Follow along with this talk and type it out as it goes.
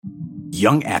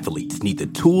Young athletes need the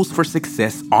tools for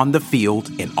success on the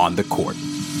field and on the court.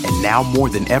 And now more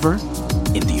than ever,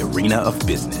 in the arena of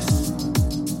business.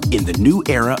 In the new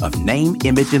era of name,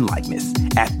 image, and likeness,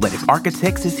 Athletic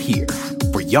Architects is here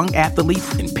for young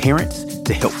athletes and parents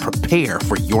to help prepare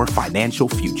for your financial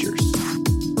futures.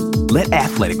 Let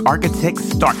Athletic Architects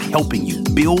start helping you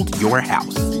build your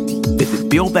house. Visit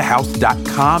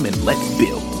buildthehouse.com and let's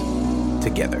build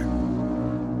together.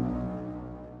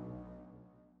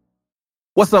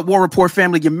 What's up, War Report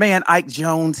family? Your man, Ike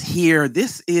Jones here.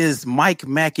 This is Mike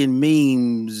Mack and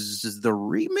Memes, the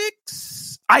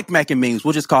remix? Ike Mack and Memes.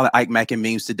 We'll just call it Ike Mack and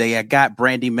Memes today. I got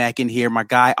Brandy Mack in here, my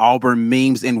guy, Auburn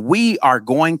Memes, and we are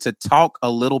going to talk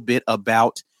a little bit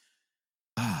about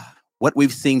what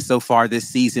we've seen so far this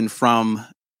season from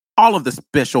all of the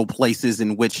special places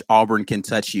in which Auburn can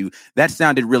touch you. That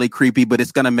sounded really creepy, but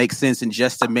it's going to make sense in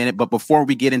just a minute. But before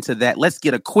we get into that, let's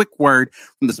get a quick word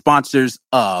from the sponsors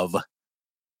of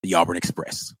the Auburn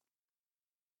Express.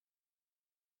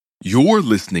 You're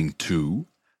listening to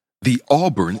the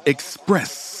Auburn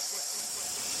Express.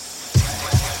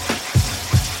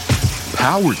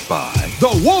 Powered by the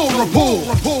War Report.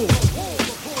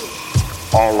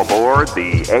 All aboard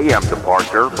the AM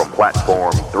departure from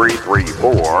platform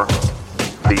 334,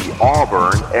 the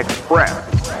Auburn Express.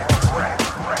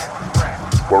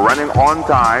 We're running on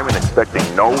time and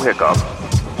expecting no hiccups.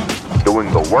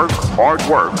 Doing the work, hard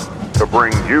work, to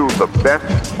bring you the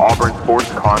best Auburn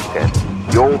sports content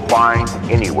you'll find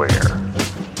anywhere.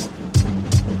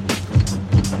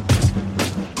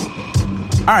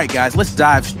 All right, guys, let's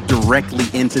dive directly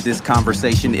into this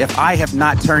conversation. If I have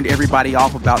not turned everybody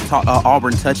off about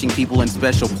Auburn touching people in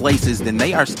special places, then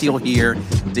they are still here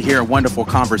to hear a wonderful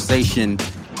conversation.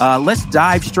 Let's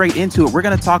dive straight into it. We're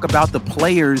going to talk about the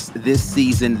players this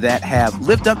season that have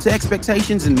lived up to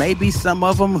expectations and maybe some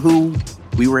of them who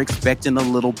we were expecting a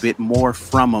little bit more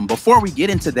from them. Before we get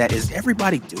into that, is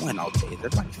everybody doing okay? Is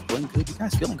everybody feeling good? You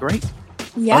guys feeling great?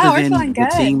 Yeah, Other we're than feeling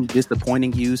good. The team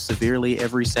disappointing you severely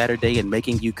every Saturday and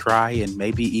making you cry and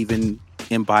maybe even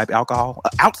imbibe alcohol.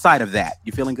 Outside of that,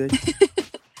 you feeling good?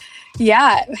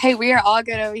 Yeah. Hey, we are all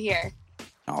good over here.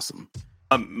 Awesome.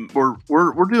 We're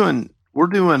doing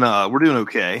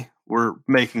okay. We're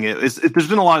making it. There's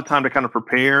been a lot of time to kind of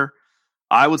prepare.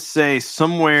 I would say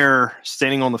somewhere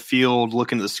standing on the field,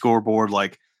 looking at the scoreboard,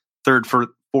 like third,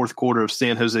 fourth quarter of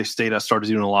San Jose State, I started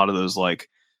doing a lot of those like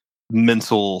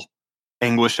mental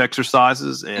anguish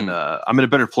exercises, and I'm in a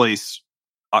better place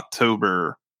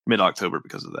mid-October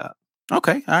because of that.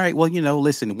 Okay. All right. Well,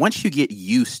 listen, once you get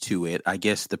used to it, I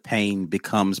guess the pain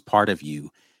becomes part of you,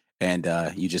 and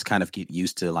you just kind of get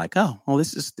used to like, oh, well,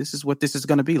 this is what this is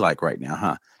going to be like right now,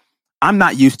 huh? I'm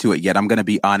not used to it yet. I'm going to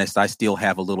be honest. I still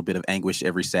have a little bit of anguish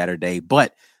every Saturday,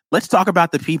 but let's talk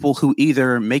about the people who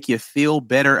either make you feel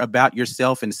better about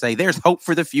yourself and say there's hope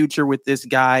for the future with this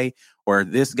guy, or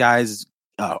this guy's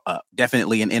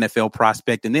definitely an NFL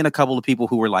prospect. And then a couple of people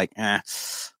who were like,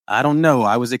 I don't know.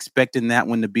 I was expecting that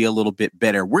one to be a little bit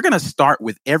better. We're going to start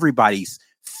with everybody's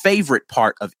favorite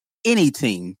part of any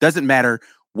team. Doesn't matter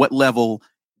what level.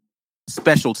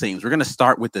 Special teams. We're going to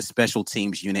start with the special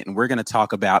teams unit, and we're going to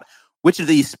talk about which of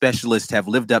these specialists have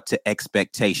lived up to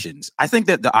expectations. I think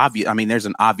that there's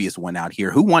an obvious one out here.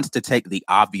 Who wants to take the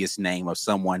obvious name of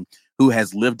someone who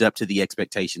has lived up to the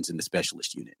expectations in the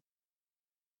specialist unit?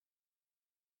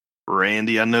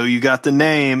 Randy, I know you got the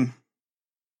name.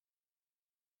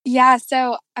 Yeah.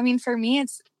 So, for me,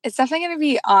 it's definitely going to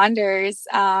be Anders.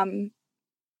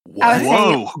 What?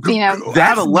 I would say,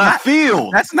 That's a left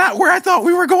field. That's not where I thought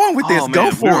we were going with this.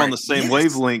 Go for it. We're on the same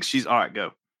wavelength. All right,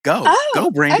 go.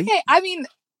 Go, Brandy. Okay.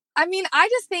 I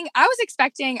just think I was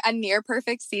expecting a near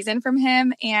perfect season from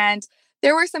him, and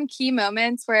there were some key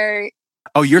moments where.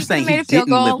 Oh, you're saying he didn't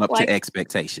live up to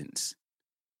expectations.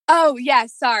 Oh, yeah.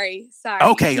 Sorry.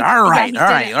 Okay. All right.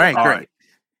 Great. Sorry.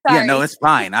 Yeah, no, it's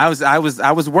fine. I was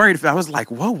worried. I was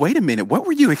like, whoa, wait a minute. What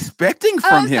were you expecting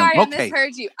from him? Sorry, Okay. I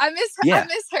misheard you. I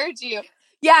misheard you. No,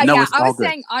 yeah. it's I all was good.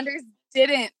 saying Anders did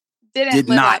Did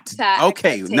live not. up to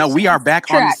Okay. No, we are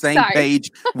back on the Correct, same sorry.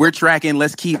 page. We're tracking.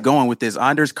 Let's keep going with this.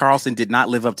 Anders Carlson did not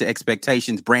live up to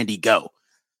expectations. Brandy, go.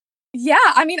 Yeah,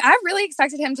 I really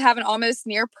expected him to have an almost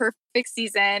near perfect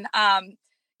season.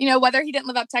 Whether he didn't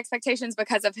live up to expectations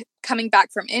because of coming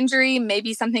back from injury,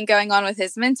 maybe something going on with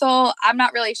his mental, I'm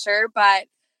not really sure. But,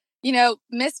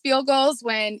 missed field goals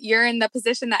when you're in the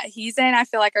position that he's in, I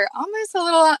feel like are almost a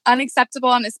little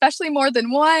unacceptable, and especially more than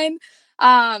one.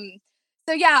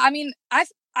 So, yeah,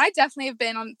 I definitely have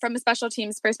been, from a special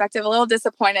teams perspective, a little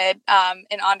disappointed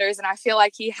in Anders, and I feel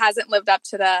like he hasn't lived up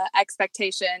to the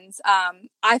expectations.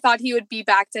 I thought he would be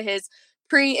back to his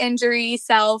pre-injury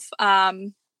self,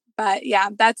 but But yeah,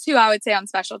 that's who I would say on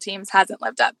special teams hasn't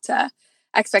lived up to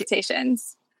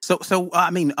expectations. So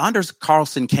I mean, Anders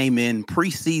Carlson came in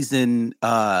preseason.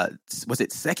 Was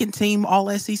it second team All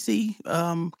SEC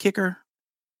kicker?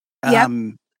 Yeah.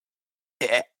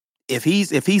 If he's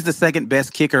the second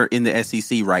best kicker in the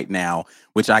SEC right now,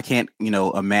 which I can't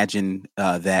imagine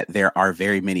that there are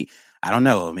very many. I don't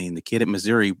know. I mean, the kid at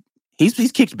Missouri,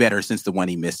 he's kicked better since the one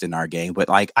he missed in our game, but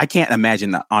like I can't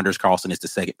imagine that Anders Carlson is the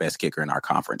second best kicker in our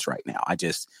conference right now.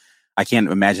 I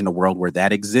can't imagine a world where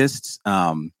that exists.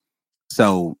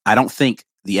 So I don't think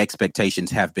the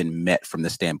expectations have been met from the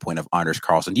standpoint of Anders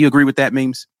Carlson. Do you agree with that,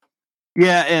 Memes?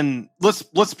 Yeah, and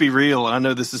let's be real. And I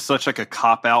know this is such like a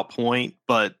cop-out point,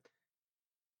 but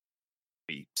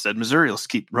he said Missouri, let's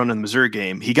keep running the Missouri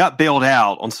game. He got bailed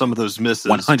out on some of those misses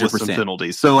 100%. with some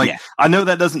penalties. So I know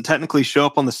that doesn't technically show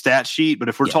up on the stat sheet, but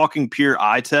if we're talking pure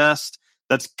eye test,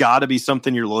 that's got to be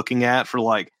something you're looking at for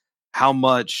like how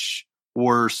much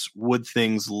worse would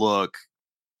things look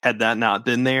had that not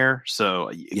been there. So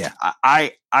yeah,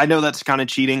 I know that's kind of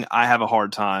cheating. I have a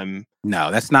hard time.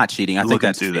 No, that's not cheating. I think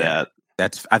that's fair.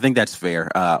 I think that's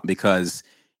fair because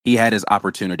he had his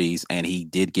opportunities and he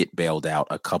did get bailed out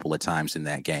a couple of times in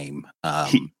that game.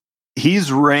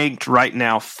 He's ranked right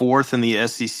now 4th in the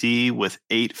SEC with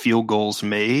 8 field goals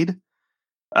made.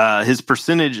 His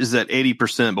percentage is at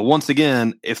 80%. But once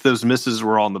again, if those misses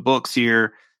were on the books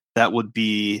here, that would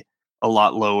be a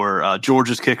lot lower.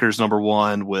 Georgia's kicker is number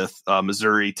 1 with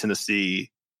Missouri, Tennessee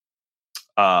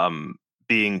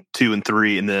being 2 and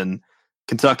 3. And then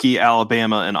Kentucky,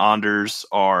 Alabama, and Anders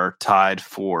are tied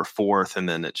for 4th. And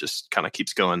then it just kind of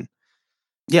keeps going.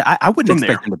 Yeah, I wouldn't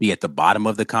expect them to be at the bottom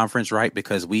of the conference, right?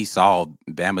 Because we saw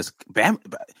Bama.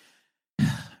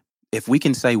 If we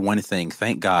can say one thing,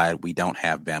 thank God we don't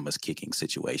have Bama's kicking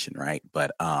situation, right?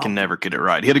 But can never get it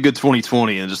right. He had a good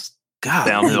 2020 and just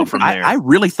downhill from there. I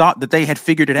really thought that they had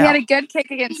figured it out. He had a good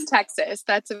kick against Texas.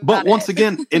 But once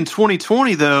again, in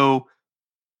 2020, though,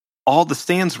 all the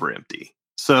stands were empty.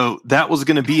 So that was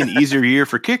going to be an easier year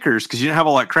for kickers because you didn't have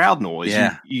all that crowd noise.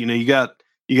 Yeah. You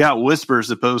got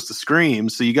whispers opposed to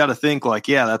screams. So you got to think like,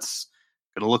 that's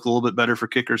going to look a little bit better for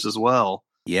kickers as well.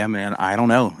 Yeah, man. I don't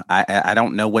know. I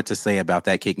don't know what to say about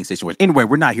that kicking situation. Anyway,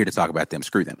 we're not here to talk about them.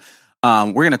 Screw them.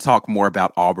 We're going to talk more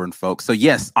about Auburn, folks. So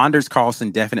yes, Anders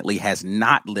Carlson definitely has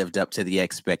not lived up to the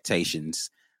expectations.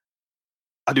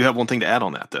 I do have one thing to add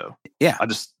on that, though. Yeah. I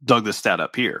just dug this stat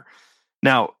up here.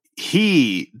 Now,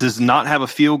 he does not have a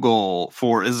field goal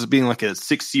for as being like a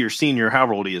 6th-year senior,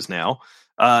 however old he is now.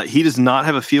 He does not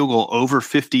have a field goal over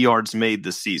 50 yards made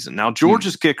this season. Now,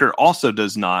 Georgia's kicker also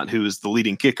does not, who is the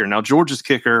leading kicker. Now, Georgia's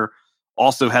kicker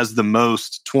also has the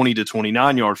most 20 to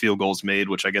 29-yard field goals made,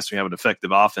 which I guess when you have an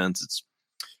effective offense, it's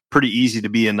pretty easy to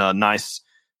be in nice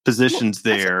positions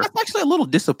there. That's actually a little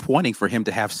disappointing for him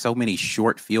to have so many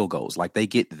short field goals. Like they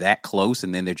get that close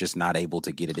and then they're just not able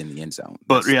to get it in the end zone.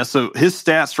 But so his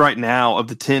stats right now, of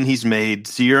the 10 he's made,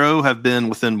 0 have been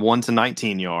within 1 to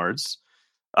 19 yards.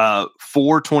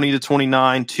 4 20 to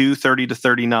 29, 2 30 to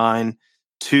 39,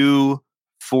 2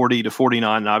 40 to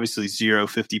 49, and obviously 0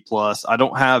 50 plus. I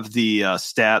don't have the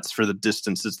stats for the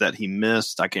distances that he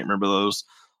missed. I can't remember those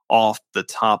off the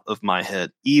top of my head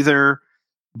either.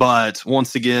 But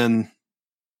once again,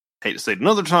 hate to say it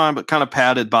another time, but kind of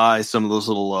padded by some of those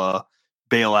little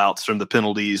bailouts from the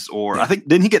penalties. Or I think,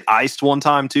 didn't he get iced one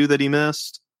time too that he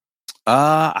missed?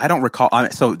 I don't recall.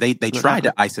 So they tried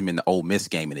to ice him in the Ole Miss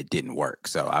game and it didn't work.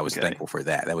 So I was thankful for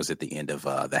that. That was at the end of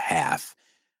the half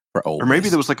for Ole Miss. Or maybe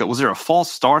there was was there a false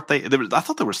start? I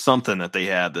thought there was something that they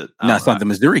had that. So the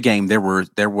Missouri game, there was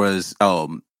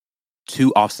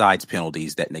 2 offsides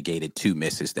penalties that negated 2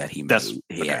 misses that he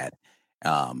had.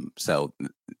 So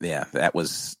yeah, that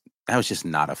was just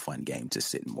not a fun game to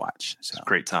sit and watch. So it's a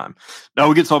great time. Now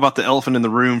we get to talk about the elephant in the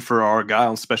room for our guy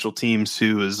on special teams,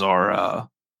 who is our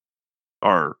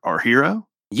hero.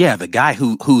 Yeah, the guy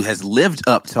who has lived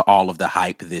up to all of the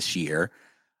hype this year.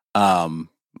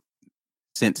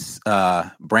 Since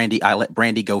Brandy, I let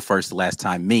Brandy go first last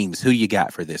time. Memes, who you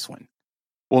got for this one?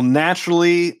 Well,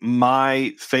 naturally,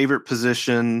 my favorite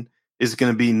position is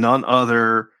going to be none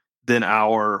other than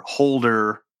our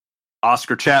holder,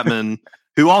 Oscar Chapman,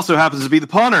 who also happens to be the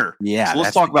punter. Yeah, so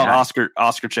let's talk about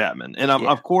Oscar Chapman, and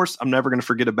of course, I'm never going to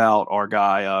forget about our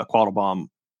guy Quattlebaum.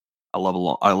 I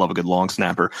love a good long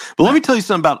snapper. But let me tell you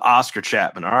something about Oscar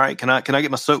Chapman. All right, can I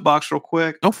get my soapbox real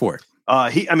quick? Go for it.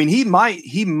 He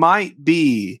might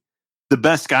be the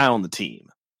best guy on the team.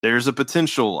 There's a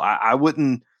potential. I would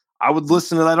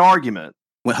listen to that argument.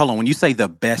 Well, hold on. When you say the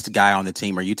best guy on the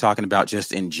team, are you talking about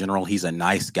just in general he's a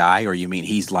nice guy, or you mean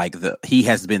he's like he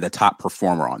has been the top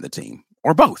performer on the team,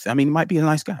 or both? I mean, he might be a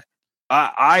nice guy.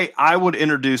 I would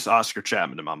introduce Oscar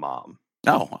Chapman to my mom.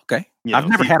 Oh, okay. I've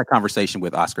never had a conversation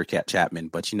with Oscar Chapman,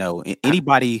 but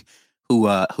anybody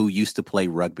who used to play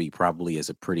rugby probably is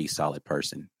a pretty solid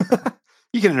person.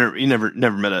 I've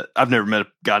never met a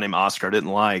guy named Oscar I didn't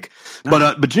like.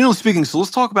 But generally speaking, so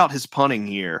let's talk about his punting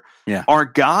here. Yeah. Our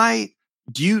guy,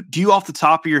 do you off the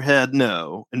top of your head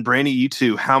know, and Brandy, you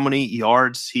too, how many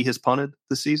yards he has punted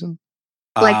this season?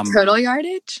 Like total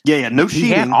yardage? Yeah, no cheating.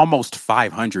 He had almost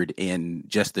 500 in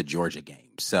just the Georgia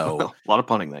game. So a lot of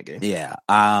punting that game. Yeah.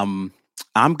 I'm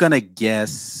gonna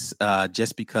guess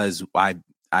just because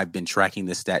I've been tracking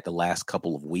this stat the last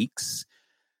couple of weeks,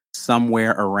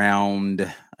 somewhere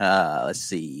around let's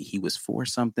see, he was 4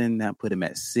 something. That put him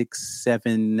at 6,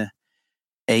 7,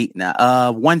 8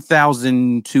 now.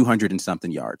 1,200 and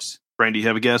something yards. Brandy, do you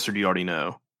have a guess or do you already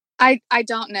know? I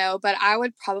don't know, but I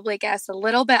would probably guess a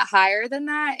little bit higher than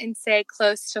that and say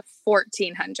close to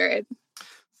 1,400.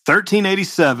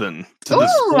 1387 to the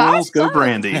Squirrels. Go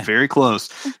Brandy. Very close.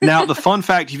 Now, the fun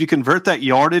fact, if you convert that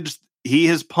yardage, he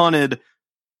has punted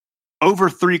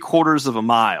over 3/4 of a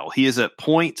mile. He is at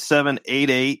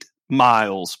 0.788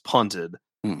 miles punted,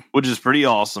 which is pretty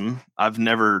awesome. I've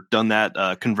never done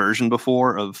that conversion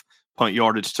before of punt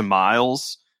yardage to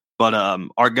miles. But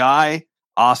our guy,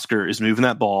 Oscar, is moving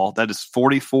that ball. That is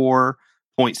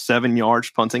 44.7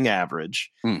 yards punting average.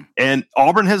 And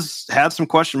Auburn has had some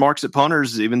question marks at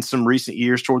punters, even some recent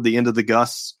years toward the end of the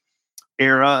Gus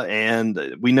era.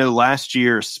 And we know last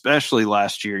year, especially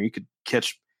last year, you could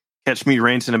catch me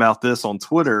ranting about this on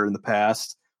Twitter in the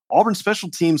past. Auburn special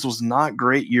teams was not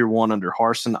great year one under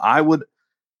Harsin. I would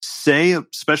say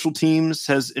special teams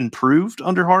has improved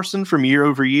under Harsin from year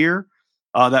over year.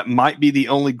 That might be the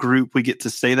only group we get to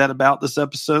say that about this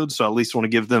episode. So I at least want to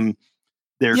give them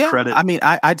their credit. I mean,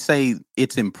 I'd say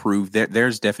it's improved.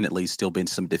 There's definitely still been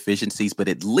some deficiencies, but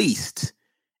at least,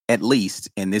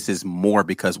 and this is more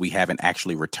because we haven't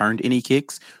actually returned any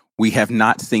kicks, we have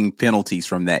not seen penalties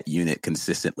from that unit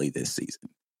consistently this season.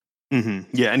 Mm-hmm.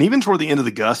 Yeah, and even toward the end of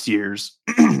the Gus years,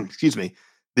 excuse me,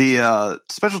 the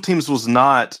special teams was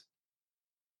not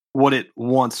what it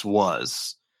once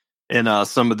was. And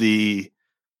some of the,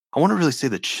 I want to really say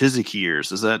the Chiswick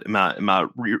years. Is that am I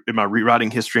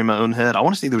rewriting history in my own head? I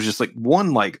want to say there was just like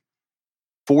one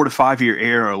 4 to 5 year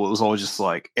era. It was always just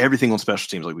like everything on special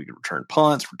teams. Like we could return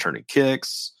punts, returning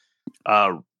kicks.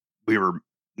 We were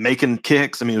making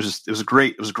kicks. I mean, it was a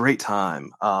great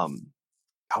time. I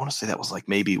want to say that was like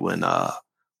maybe when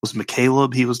was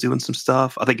McCaleb, he was doing some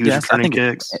stuff. I think he was returning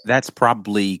kicks. That's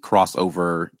probably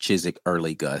crossover Chiswick,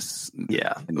 early Gus.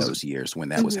 Yeah, in those years when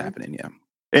that was happening. Yeah.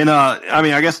 And I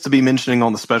mean, I guess to be mentioning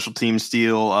on the special teams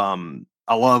deal,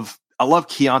 I love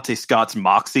Keontae Scott's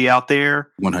moxie out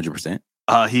there. 100%.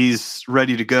 He's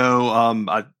ready to go.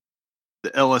 The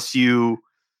LSU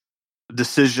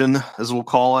decision, as we'll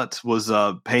call it, was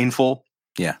painful.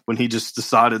 Yeah. When he just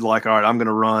decided, like, all right,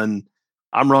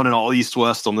 I'm running all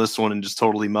East-West on this one and just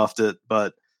totally muffed it.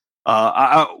 But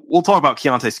we'll talk about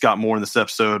Keontae Scott more in this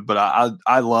episode, but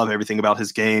I love everything about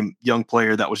his game. Young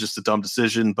player, that was just a dumb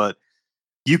decision, but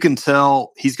you can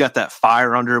tell he's got that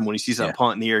fire under him. When he sees that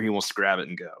punt in the air, he wants to grab it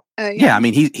and go. Yeah, I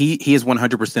mean, he is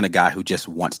 100% a guy who just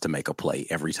wants to make a play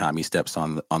every time he steps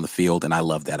on the field, and I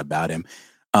love that about him.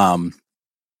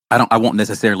 I won't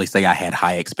necessarily say I had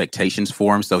high expectations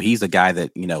for him, so he's a guy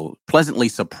that, pleasantly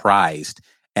surprised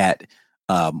at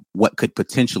what could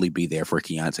potentially be there for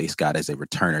Keontae Scott as a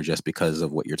returner, just because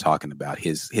of what you're talking about,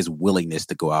 his willingness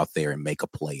to go out there and make a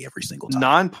play every single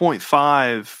time.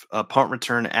 9.5 punt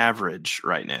return average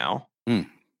right now.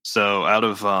 So out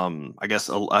of I guess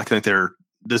I think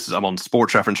I'm on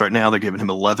Sports Reference right now. They're giving him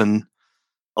 11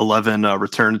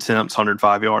 return attempts,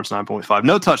 105 yards, 9.5.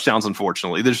 No touchdowns,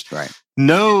 unfortunately. There's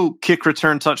no kick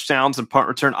return touchdowns and punt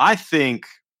return. I think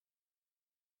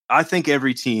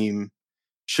every team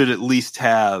should at least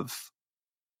have,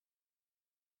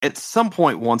 at some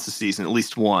point once a season, at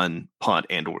least one punt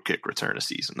and or kick return a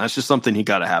season. That's just something you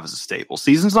got to have as a staple.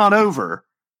 Season's not over,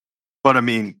 but I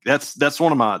mean, that's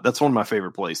one of my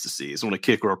favorite plays to see is when a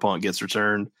kick or a punt gets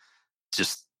returned.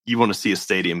 Just, you want to see a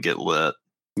stadium get lit.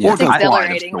 Yeah, it's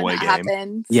exhilarating when that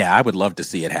happens. Yeah, I would love to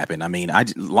see it happen. I mean, a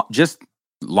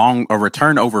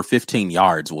return over 15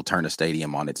 yards will turn a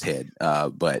stadium on its head.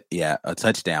 But yeah, a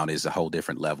touchdown is a whole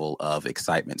different level of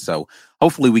excitement. So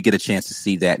hopefully we get a chance to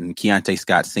see that. And Keontae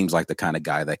Scott seems like the kind of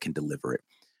guy that can deliver it.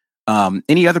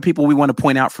 Any other people we want to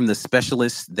point out from the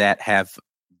specialists that have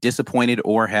disappointed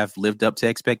or have lived up to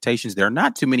expectations? There are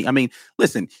not too many. I mean,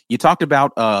 listen, you talked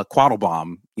about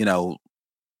Quattlebaum.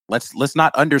 Let's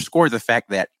not underscore the fact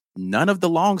that none of the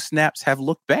long snaps have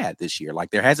looked bad this year.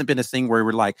 Like, there hasn't been a thing where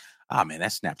we're like, oh man,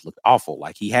 that snap looked awful.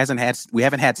 Like we haven't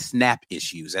had snap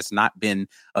issues. That's not been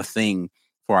a thing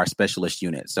for our specialist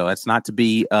unit. So that's not to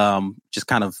be just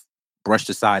kind of brushed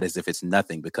aside as if it's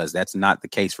nothing, because that's not the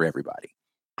case for everybody.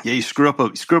 Yeah, you screw up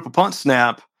a punt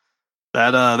snap,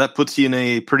 that puts you in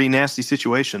a pretty nasty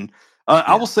situation.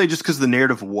 I will say, just because the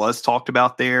narrative was talked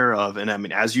about there and I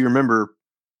mean, as you remember,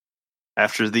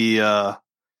 after I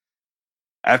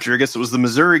guess it was the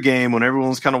Missouri game, when everyone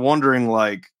was kind of wondering,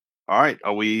 like, all right,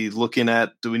 do we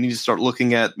need to start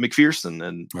looking at McPherson?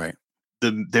 And right.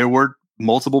 There were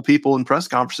multiple people in press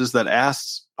conferences that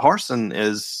asked Harsin,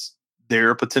 is there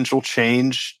a potential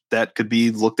change that could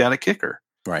be looked at kicker?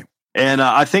 Right. And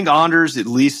I think Anders, at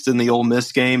least in the Ole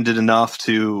Miss game, did enough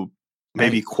to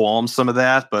maybe qualm some of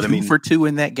that. But 2 for 2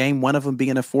 in that game, one of them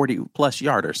being a 40-plus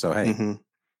yarder. So hey,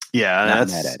 yeah, not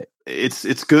mad at it.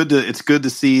 It's good to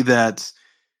see that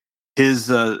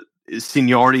his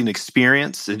seniority and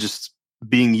experience and just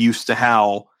being used to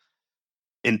how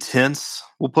intense,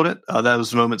 we'll put it,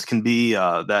 those moments can be,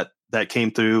 that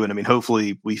came through. And I mean,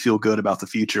 hopefully we feel good about the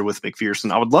future with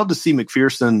McPherson. I would love to see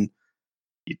McPherson,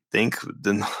 you'd think,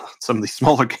 then some of these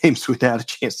smaller games we'd had a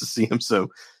chance to see him. So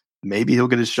maybe he'll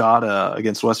get a shot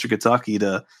against Western Kentucky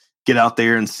to get out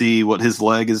there and see what his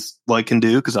leg can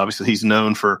do. Because obviously he's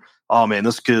known for, oh man,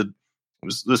 this kid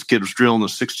was drilling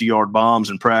those 60-yard bombs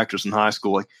in practice in high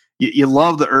school. Like, you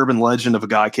love the urban legend of a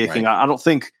guy kicking. Right.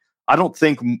 I don't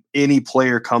think any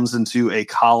player comes into a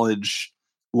college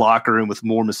locker room with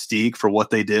more mystique for what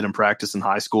they did in practice in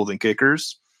high school than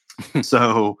kickers.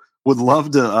 So would love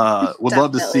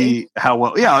to see how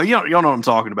well. Yeah, y'all know what I'm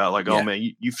talking about. Like, oh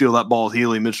man, you feel that ball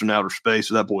helium in outer space,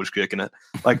 or that boy's kicking it.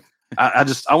 Like, I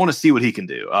want to see what he can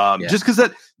do. Just because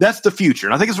that's the future,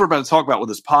 and I think it's what we're about to talk about with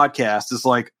this podcast. Is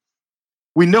like,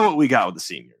 we know what we got with the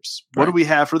seniors. What do we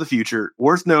have for the future?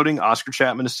 Worth noting, Oscar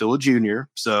Chapman is still a junior,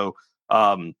 so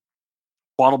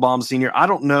Waddlebaum's senior. I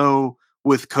don't know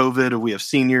with COVID if we have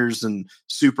seniors and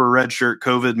super redshirt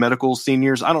COVID medical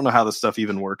seniors. I don't know how this stuff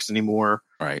even works anymore.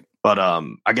 Right. But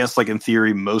I guess, like, in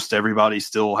theory, most everybody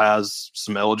still has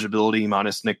some eligibility,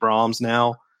 minus Nick Brahms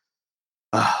now.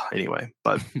 Anyway,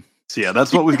 but so yeah,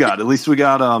 that's what we've got. At least we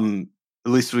got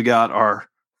our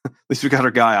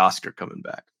guy Oscar coming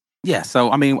back. Yeah. So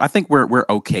I mean, I think we're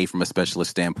okay from a specialist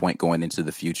standpoint going into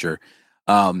the future.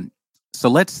 So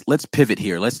let's pivot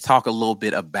here. Let's talk a little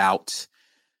bit about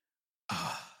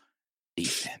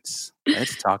defense.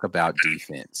 Let's talk about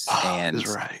defense. And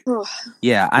that's right.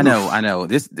 Yeah, I know.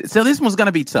 This one's going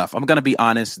to be tough. I'm going to be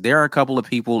honest. There are a couple of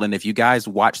people, and if you guys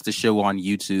watch the show on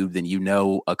YouTube, then you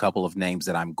know a couple of names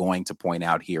that I'm going to point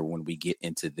out here when we get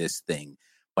into this thing.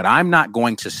 But I'm not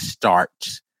going to start.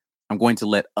 I'm going to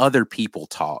let other people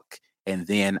talk, and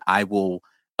then I will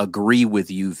agree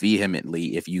with you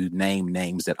vehemently if you name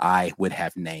names that I would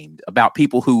have named, about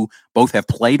people who both have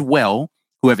played well,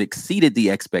 who have exceeded the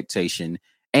expectation,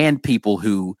 and people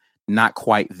who not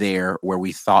quite there where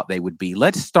we thought they would be.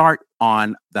 Let's start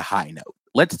on the high note.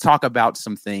 Let's talk about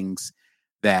some things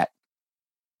that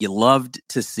you loved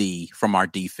to see from our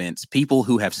defense, people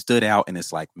who have stood out and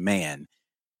it's like, man,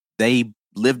 they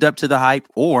lived up to the hype,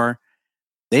 or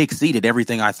they exceeded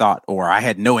everything I thought, or I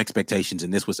had no expectations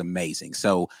and this was amazing.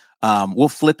 So we'll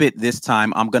flip it this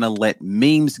time. I'm going to let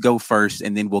Memes go first,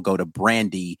 and then we'll go to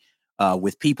Brandy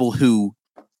with people who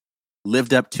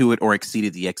lived up to it or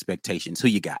exceeded the expectations. Who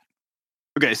you got?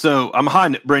 Okay, so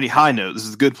I'm Brandy, high note. This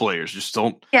is good players. Just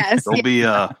don't be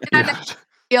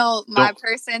feel my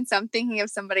person, so I'm thinking of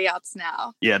somebody else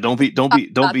now. Yeah, don't be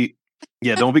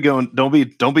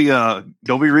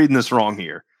reading this wrong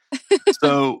here.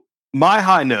 So my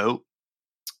high note,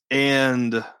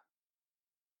 and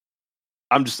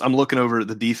I'm looking over at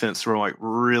the defense for like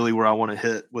really where I want to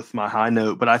hit with my high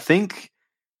note, but I think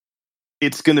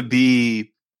it's going to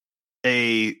be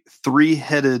a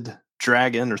 3-headed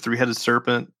dragon or 3-headed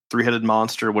serpent, 3-headed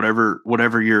monster,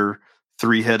 whatever your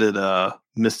 3-headed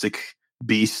mystic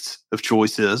beast of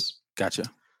choice is. Gotcha.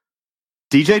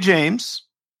 DJ James.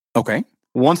 Okay.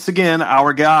 Once again,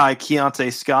 our guy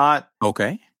Keontae Scott.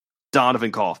 Okay.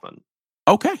 Donovan Kaufman.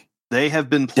 Okay. They have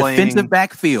been playing defensive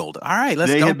backfield. All right,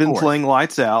 they have been playing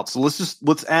lights out. So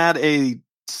let's add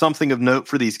something of note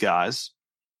for these guys.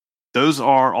 Those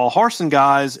are all Harsin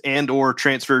guys and or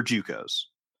transfer JUCOs.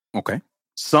 Okay.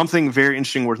 Something very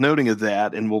interesting worth noting of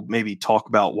that, and we'll maybe talk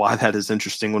about why that is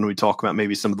interesting when we talk about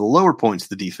maybe some of the lower points of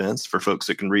the defense for folks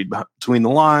that can read between the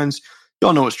lines.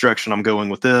 Y'all know which direction I'm going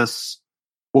with this.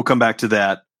 We'll come back to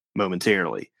that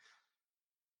momentarily.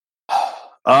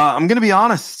 I'm going to be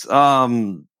honest.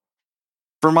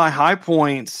 For my high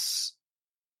points,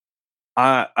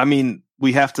 I mean,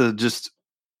 we have to just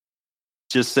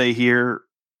say here,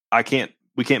 I can't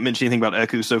we can't mention anything about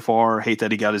Eku so far. Hate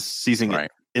that he got his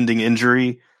season-ending Right.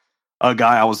 injury. A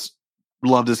guy I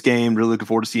loved this game. Really looking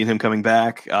forward to seeing him coming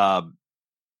back.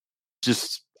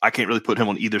 Just I can't really put him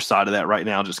on either side of that right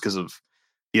now, just because of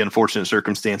the unfortunate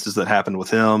circumstances that happened with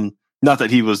him. Not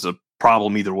that he was a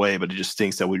problem either way, but it just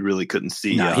stinks that we really couldn't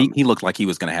see. No, he looked like he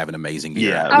was going to have an amazing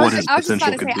year. Yeah, I what was his just potential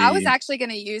about to could say, be. I was actually going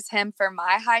to use him for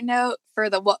my high note for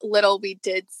what little we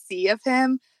did see of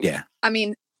him. Yeah. I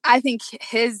mean, I think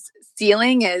his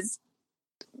ceiling is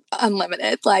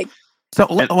unlimited. Like, so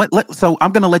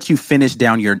I'm going to let you finish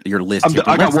down your list. Here,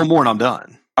 I got one more and I'm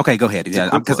done. Okay, go ahead. Yeah,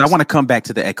 because I want to come back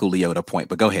to the Eku Leota point,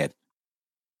 but go ahead.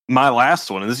 My last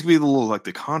one, and this could be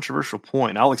the controversial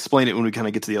point. I'll explain it when we kind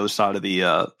of get to the other side of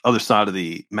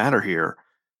the matter here.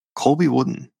 Colby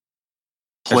Wooden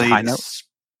played,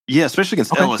 especially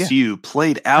against LSU,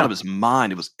 played out of his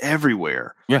mind. It was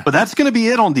everywhere. Yeah, but that's going to be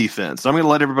it on defense. I'm going to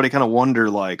let everybody kind of wonder,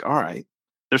 like, all right,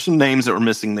 there's some names that were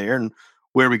missing there, and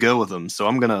where we go with them. So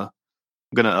I'm gonna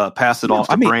pass it off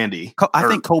to Brandy. I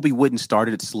think Colby Wooden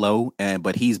started slow,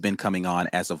 but he's been coming on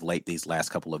as of late these last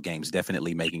couple of games,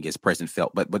 definitely making his presence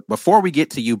felt. But before we get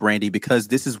to you, Brandy, because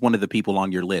this is one of the people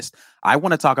on your list, I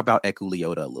want to talk about Eku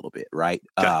Leota a little bit, right?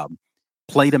 Okay.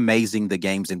 Played amazing the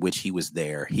games in which he was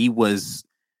there. He was,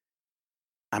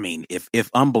 I mean, if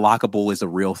unblockable is a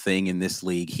real thing in this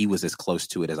league, he was as close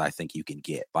to it as I think you can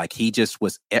get. Like, he just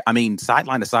was, I mean,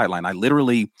 sideline to sideline. I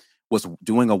literally was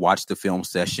doing a watch the film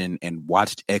session and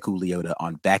watched Eku Leota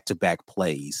on back-to-back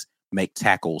plays make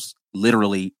tackles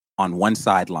literally on one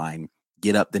sideline,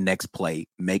 get up the next play,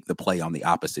 make the play on the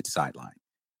opposite sideline.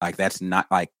 Like, that's not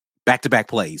like back-to-back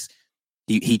plays.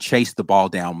 He chased the ball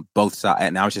down both sides,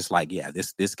 and I was just like, yeah,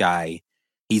 this guy,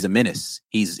 he's a menace.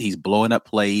 He's blowing up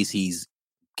plays. He's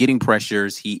getting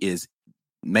pressures. He is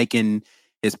making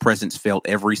his presence felt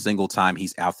every single time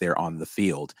he's out there on the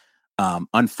field.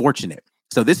 Unfortunate.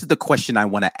 So this is the question I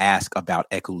want to ask about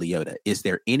Eku Leota. Is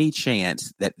there any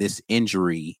chance that this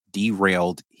injury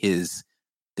derailed his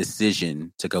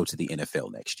decision to go to the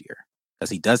NFL next year? Because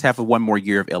he does have one more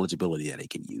year of eligibility that he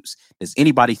can use. Does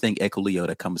anybody think Eku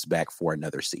Leota comes back for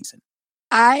another season?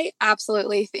 I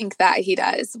absolutely think that he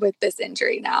does with this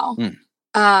injury now.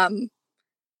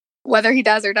 Whether he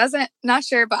does or doesn't, not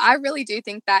sure, but I really do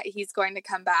think that he's going to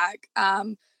come back.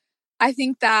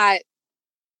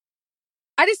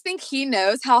 I just think he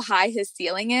knows how high his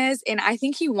ceiling is, and I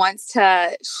think he wants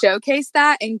to showcase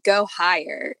that and go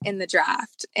higher in the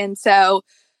draft. And so,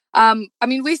 I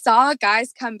mean, we saw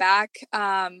guys come back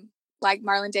like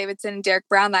Marlon Davidson and Derek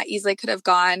Brown that easily could have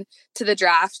gone to the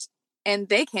draft, and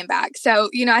they came back. So,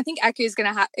 I think Eku is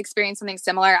going to experience something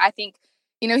similar. I think,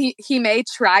 he may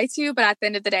try to, but at the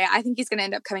end of the day, I think he's going to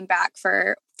end up coming back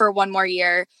for one more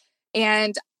year.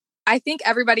 And I think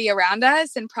everybody around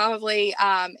us, and probably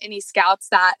any scouts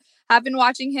that have been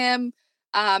watching him,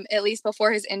 at least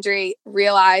before his injury,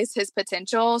 realize his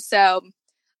potential. So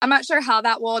I'm not sure how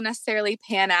that will necessarily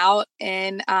pan out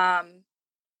in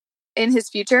his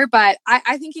future, but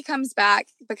I think he comes back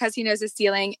because he knows his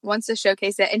ceiling, wants to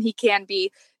showcase it, and he can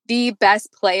be the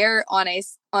best player on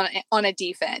a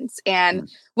defense.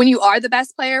 And when you are the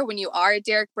best player, when you are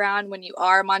Derek Brown, when you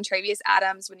are Montravius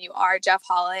Adams, when you are Jeff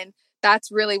Holland,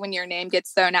 that's really when your name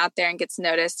gets thrown out there and gets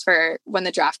noticed for when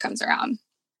the draft comes around.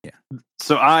 Yeah.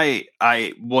 So I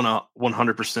want to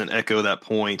 100% echo that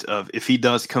point of, if he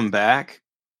does come back,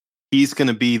 he's going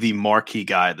to be the marquee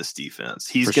guy of this defense.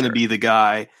 He's going to be the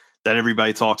guy that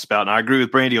everybody talks about. And I agree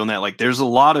with Brandy on that. Like, there's a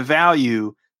lot of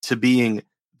value to being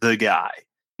the guy.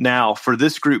 Now, for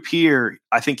this group here,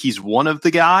 I think he's one of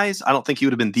the guys. I don't think he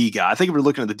would have been the guy. I think if we're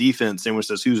looking at the defense, and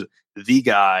says who's the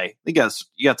guy, you got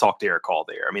to talk to Eric Hall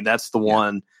there. I mean, that's the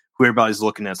one who everybody's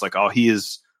looking at. It's like, oh, he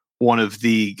is one of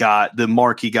the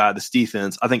marquee guy of this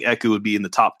defense. I think Eku would be in the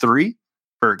top 3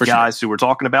 for guys who we're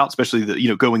talking about,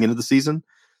 especially going into the season.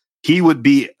 He would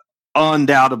be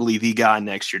undoubtedly the guy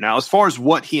next year. Now, as far as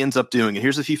what he ends up doing, and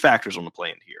here's a few factors on the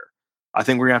plan here. I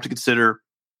think we're gonna have to consider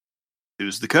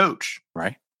who's the coach,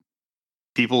 right?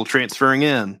 People transferring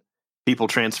in, people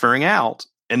transferring out,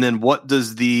 and then what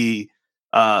does the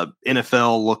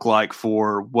NFL look like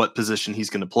for what position he's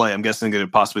going to play? I'm guessing they're going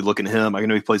to possibly look at him. I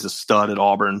know he plays a stud at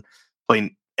Auburn,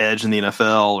 playing edge in the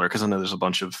NFL, or because I know there's a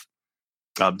bunch of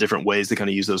different ways to kind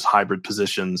of use those hybrid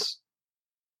positions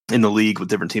in the league with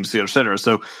different teams, et cetera.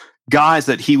 So guys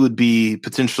that he would be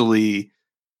potentially,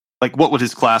 like, what would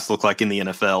his class look like in the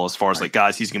NFL as far as like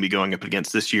guys he's going to be going up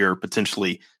against this year,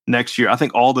 potentially next year? I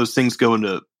think all those things go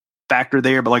into factor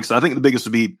there. But like I said, I think the biggest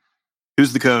would be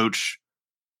who's the coach,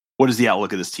 what is the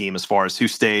outlook of this team as far as who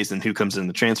stays and who comes in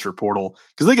the transfer portal?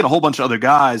 Because they get a whole bunch of other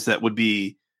guys that would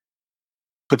be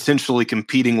potentially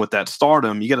competing with that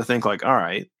stardom, you got to think like, all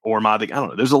right, or am I don't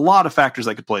know. There's a lot of factors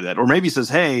that could play that. Or maybe he says,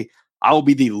 hey, I will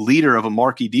be the leader of a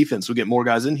marquee defense. We'll get more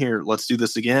guys in here. Let's do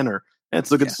this again. Or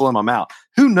let's look at slow him out.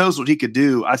 Who knows what he could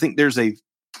do? I think there's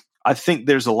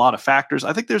a lot of factors.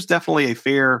 I think there's definitely a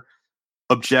fair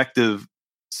objective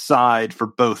side for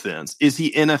both ends. Is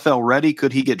he NFL ready?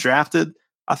 Could he get drafted?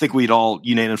 I think we'd all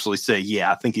unanimously say,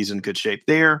 yeah, I think he's in good shape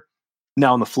there.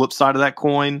 Now, on the flip side of that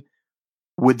coin,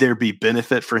 would there be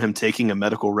benefit for him taking a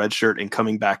medical red shirt and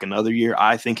coming back another year?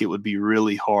 I think it would be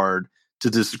really hard to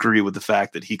disagree with the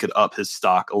fact that he could up his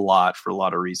stock a lot for a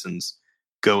lot of reasons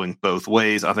going both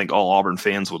ways. I think all Auburn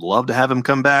fans would love to have him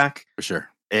come back. For sure.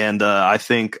 And I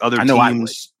think other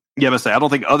teams, I don't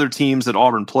think other teams that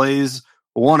Auburn plays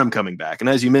want him coming back. And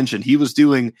as you mentioned, he was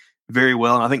doing very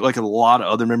well. And I think like a lot of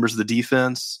other members of the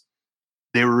defense,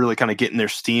 they were really kind of getting their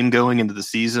steam going into the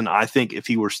season. I think if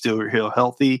he were still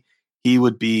healthy, he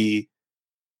would be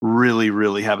really,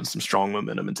 really having some strong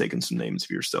momentum and taking some names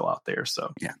if you're still out there.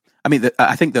 So, yeah, I mean,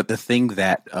 I think that the thing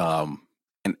that,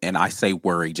 and I say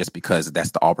worry just because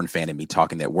that's the Auburn fan in me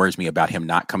talking, that worries me about him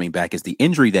not coming back is the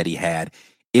injury that he had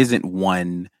isn't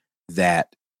one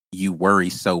that you worry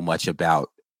so much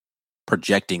about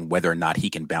projecting whether or not he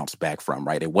can bounce back from,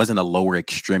 right? It wasn't a lower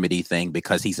extremity thing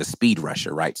because he's a speed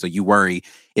rusher, right? So you worry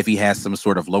if he has some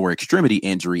sort of lower extremity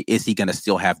injury, is he going to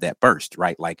still have that burst,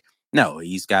 right? Like, no,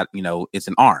 he's got, it's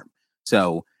an arm.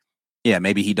 So yeah,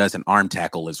 maybe he does an arm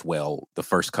tackle as well the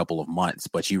first couple of months,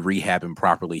 but you rehab him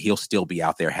properly, he'll still be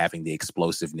out there having the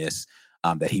explosiveness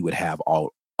that he would have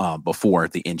all before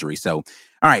the injury. So,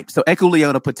 all right. So Eku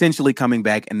Leota potentially coming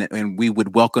back, and we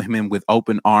would welcome him with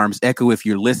open arms. Eku, if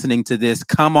you're listening to this,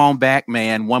 come on back,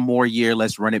 man. One more year.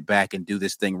 Let's run it back and do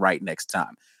this thing right next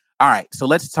time. All right. So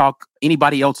let's talk.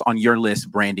 Anybody else on your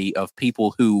list, Brandy, of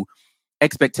people who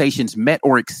expectations met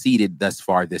or exceeded thus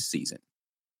far this season?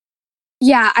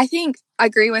 Yeah, I think I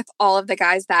agree with all of the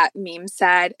guys that Meme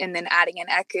said, and then adding in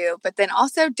Eku, but then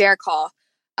also Derek Hall.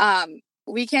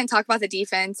 We can't talk about the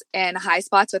defense and high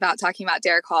spots without talking about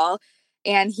Derek Hall,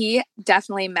 and he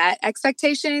definitely met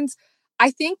expectations.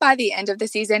 I think by the end of the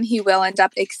season, he will end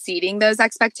up exceeding those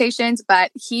expectations,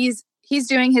 but he's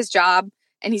doing his job,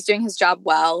 and he's doing his job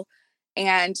well.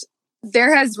 And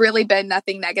there has really been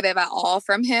nothing negative at all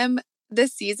from him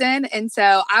this season. And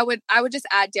so I would just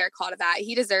add Derek Hall to that.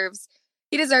 He deserves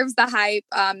the hype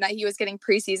that he was getting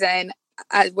preseason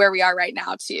where we are right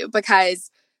now too, because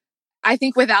I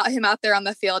think without him out there on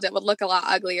the field, it would look a lot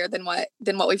uglier than what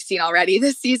we've seen already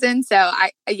this season. So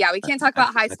we can't talk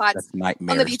about high spots on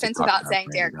the defense without saying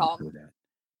Derek Hall.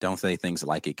 Don't say things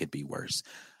like it could be worse.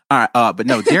 All right, but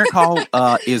no, Derek Hall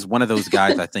is one of those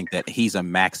guys. I think that he's a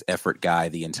max effort guy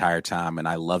the entire time, and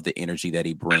I love the energy that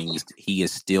he brings. He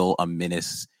is still a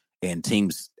menace, and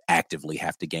teams actively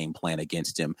have to game plan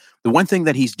against him. The one thing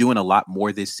that he's doing a lot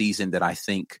more this season that I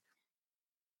think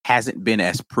hasn't been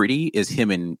as pretty is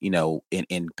him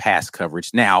in pass coverage.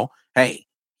 Now, hey,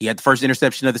 he had the first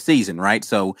interception of the season, right?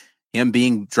 So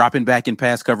him dropping back in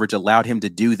pass coverage allowed him to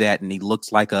do that, and he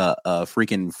looks like a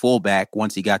freaking fullback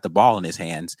once he got the ball in his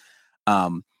hands.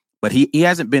 But he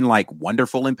hasn't been like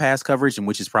wonderful in pass coverage, and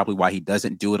which is probably why he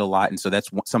doesn't do it a lot. And so that's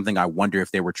something I wonder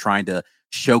if they were trying to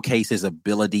showcase his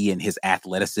ability and his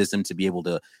athleticism to be able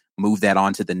to move that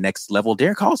on to the next level.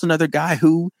 Derek Hall's another guy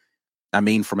who, I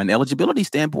mean, from an eligibility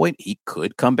standpoint, he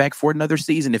could come back for another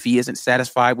season if he isn't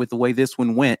satisfied with the way this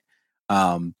one went.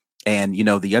 And,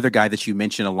 the other guy that you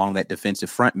mentioned along that defensive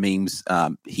front, Memes,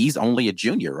 he's only a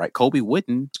junior, right? Colby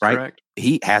Wooden, right? Correct.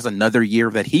 He has another year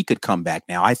that he could come back.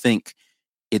 Now, I think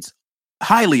it's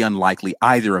highly unlikely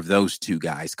either of those two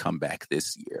guys come back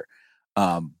this year.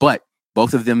 But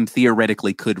both of them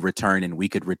theoretically could return, and we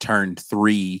could return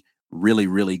 3 really,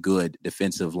 really good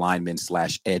defensive linemen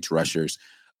 / edge rushers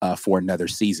for another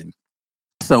season.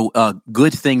 So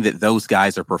good thing that those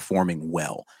guys are performing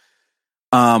well.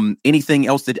 Anything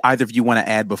else that either of you want to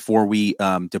add before we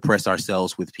depress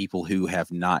ourselves with people who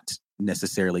have not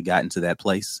necessarily gotten to that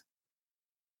place?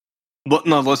 Well,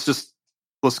 no, let's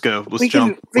go. Let's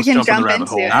jump in the rabbit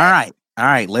hole. All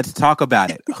right. Let's talk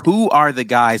about it. Who are the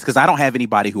guys? Because I don't have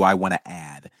anybody who I want to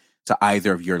add to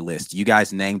either of your lists. You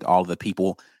guys named all the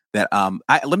people that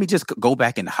let me just go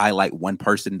back and highlight one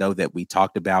person though that we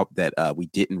talked about that we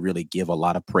didn't really give a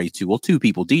lot of praise to. Well, 2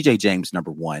 people. DJ James,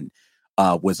 number 1,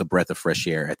 was a breath of fresh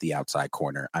air at the outside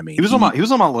corner. I mean, he was on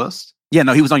my list. Yeah,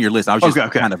 no, he was on your list. I was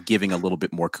just kind of giving a little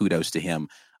bit more kudos to him.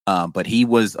 But he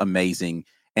was amazing.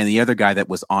 And the other guy that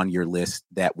was on your list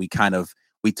that we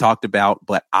talked about,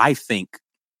 but I think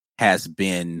has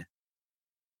been,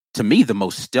 to me, the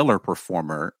most stellar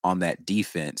performer on that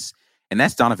defense. and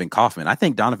that's Donovan Kaufman. I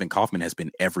think Donovan Kaufman has been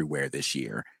everywhere this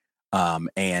year.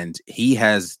 And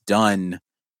he's done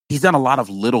a lot of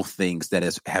little things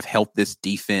that have helped this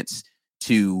defense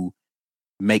to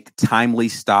make timely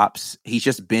stops. He's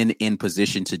just been in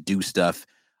position to do stuff.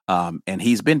 And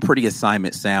he's been pretty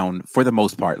assignment sound for the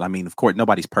most part. I mean, of course,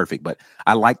 nobody's perfect, but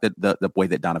I like the way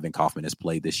that Donovan Kaufman has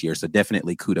played this year. So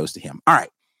definitely kudos to him. All right.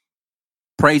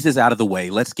 Praises out of the way.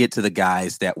 Let's get to the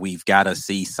guys that we've got to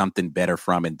see something better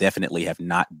from and definitely have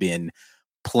not been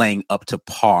playing up to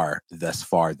par thus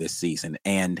far this season.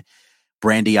 And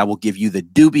Brandy, I will give you the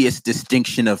dubious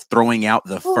distinction of throwing out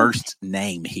the first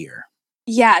name here.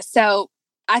 Yeah. So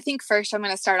I think first I'm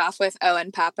going to start off with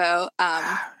Owen Pappoe.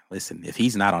 Listen, if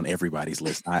he's not on everybody's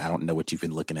list, I don't know what you've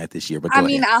been looking at this year. But I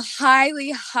mean, a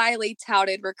highly, highly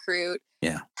touted recruit.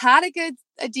 Yeah. Had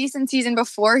a decent season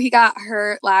before he got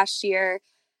hurt last year.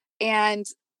 And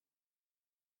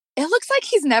it looks like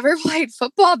he's never played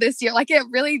football this year. Like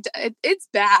it's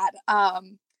bad.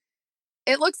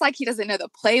 It looks like he doesn't know the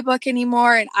playbook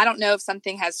anymore. And I don't know if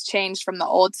something has changed from the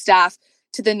old staff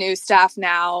to the new staff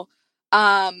now.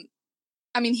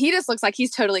 I mean, he just looks like he's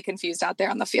totally confused out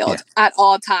there on the field at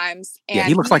all times. And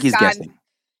he looks like he's guessing.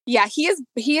 Yeah, he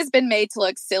has been made to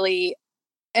look silly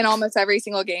in almost every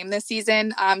single game this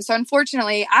season. So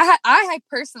unfortunately, I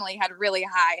personally had really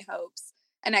high hopes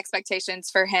and expectations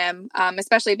for him,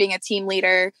 especially being a team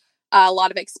leader, a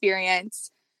lot of experience.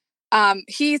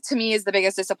 He, to me, is the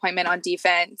biggest disappointment on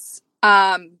defense.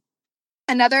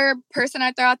 Another person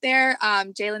I'd throw out there,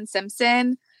 Jalen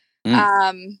Simpson.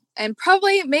 And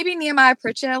probably maybe Nehemiah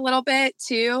Pritchett a little bit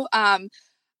too.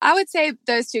 I would say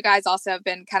those two guys also have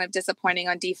been kind of disappointing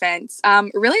on defense.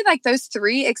 Really like those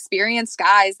three experienced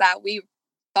guys that we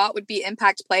thought would be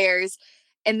impact players.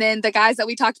 And then the guys that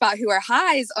we talked about who are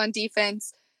highs on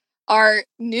defense are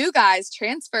new guys,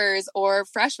 transfers or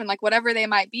freshmen, like whatever they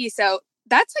might be. So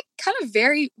that's like kind of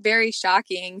very, very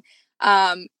shocking.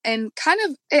 And kind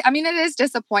of, I mean, it is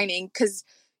disappointing because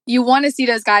you want to see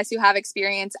those guys who have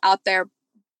experience out there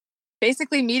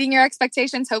basically meeting your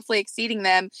expectations, hopefully exceeding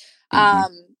them.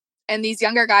 And these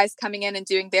younger guys coming in and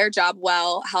doing their job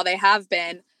well, how they have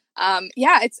been.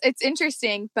 It's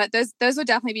interesting, but those would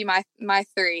definitely be my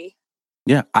three.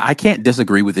 Yeah, I can't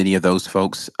disagree with any of those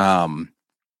folks. The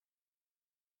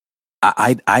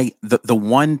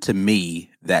one to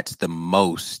me that's the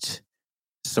most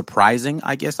surprising,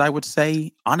 I guess I would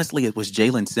say, honestly, it was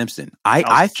Jalen Simpson.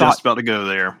 I thought just about to go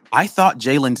there. I thought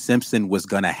Jalen Simpson was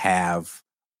going to have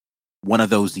one of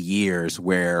those years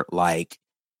where like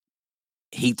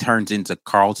he turns into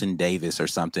Carlton Davis or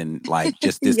something, like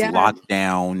just this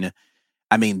lockdown.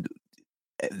 I mean,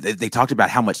 they talked about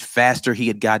how much faster he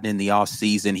had gotten in the off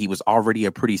season. He was already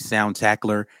a pretty sound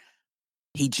tackler.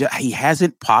 He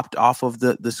hasn't popped off of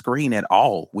the screen at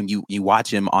all when you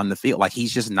watch him on the field. Like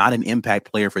he's just not an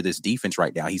impact player for this defense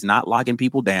right now. He's not locking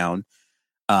people down,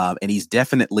 and he's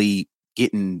definitely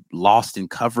getting lost in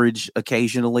coverage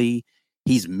occasionally.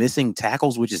 He's missing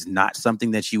tackles, which is not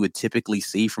something that you would typically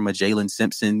see from a Jalen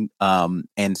Simpson.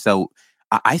 And so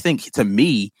I think, to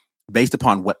me, based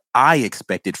upon what I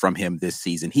expected from him this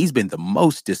season, he's been the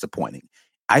most disappointing.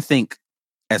 I think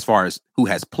as far as who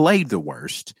has played the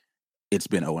worst, it's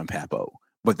been Owen Pappoe.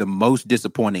 But the most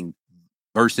disappointing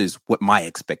versus what my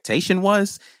expectation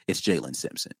was, it's Jalen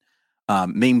Simpson.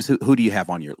 Memes, who do you have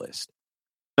on your list?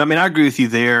 I mean, I agree with you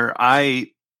there.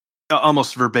 I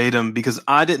almost verbatim, because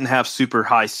I didn't have super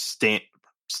high standards.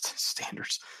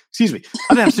 Excuse me.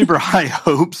 I didn't have super high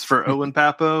hopes for Owen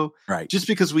Pappoe. Right. Just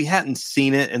because we hadn't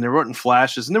seen it and there weren't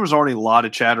flashes. And there was already a lot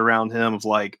of chat around him of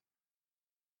like,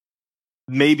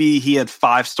 maybe he had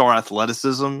 5-star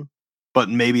athleticism, but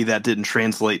maybe that didn't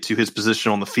translate to his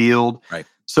position on the field. Right.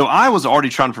 So I was already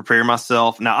trying to prepare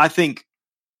myself. Now, I think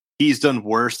he's done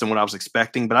worse than what I was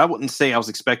expecting, but I wouldn't say I was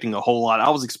expecting a whole lot. I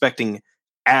was expecting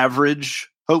average,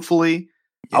 hopefully.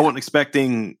 Yeah. I wasn't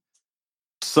expecting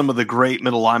some of the great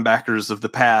middle linebackers of the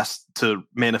past to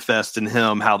manifest in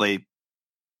him how they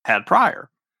had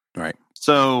prior. Right.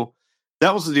 So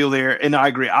that was the deal there. And I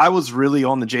agree. I was really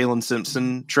on the Jalen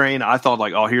Simpson train. I thought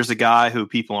like, oh, here's a guy who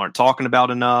people aren't talking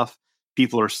about enough.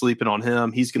 People are sleeping on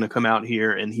him. He's going to come out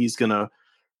here and he's going to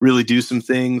really do some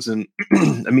things. And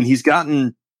I mean, he's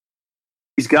kind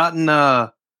of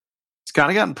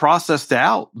gotten processed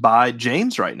out by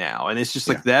James right now. And it's just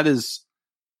like, that is.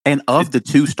 And of the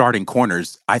two starting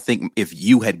corners, I think if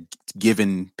you had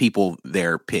given people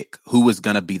their pick, who was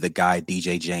going to be the guy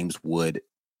DJ James would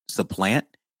supplant,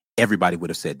 everybody would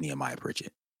have said Nehemiah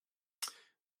Pritchett.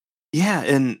 Yeah.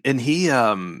 And he,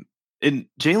 and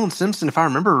Jalen Simpson, if I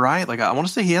remember right, like I want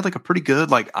to say he had like a pretty good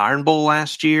like Iron Bowl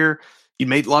last year. He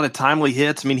made a lot of timely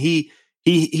hits. I mean, he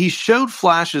he showed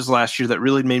flashes last year that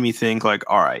really made me think like,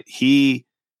 all right, he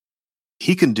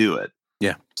can do it.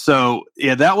 Yeah. So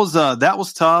yeah, that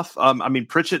was tough. I mean,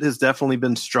 Pritchett has definitely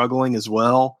been struggling as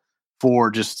well.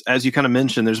 For just as you kind of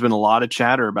mentioned, there's been a lot of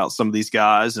chatter about some of these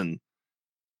guys and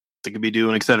they could be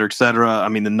doing, et cetera, et cetera. I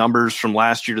mean, the numbers from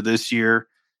last year to this year,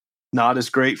 not as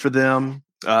great for them.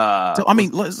 So I mean,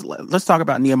 let's talk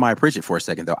about Nehemiah Pritchett for a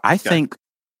second, though. I think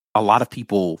a lot of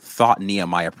people thought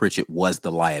Nehemiah Pritchett was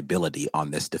the liability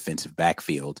on this defensive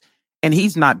backfield, and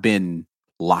he's not been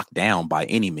locked down by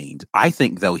any means. I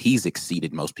think, though, he's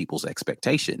exceeded most people's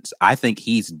expectations. I think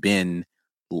he's been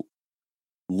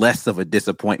less of a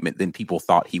disappointment than people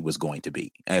thought he was going to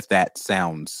be. If that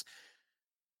sounds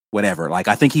whatever, like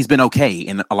I think he's been okay,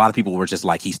 and a lot of people were just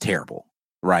like, he's terrible,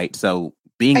 right? So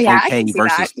being okay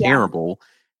versus terrible,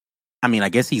 I mean, I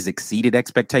guess he's exceeded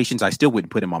expectations. I still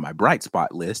wouldn't put him on my bright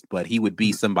spot list, but he would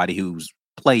be somebody who's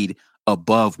played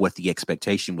above what the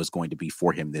expectation was going to be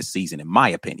for him this season, in my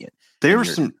opinion. There were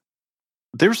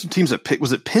some teams that picked.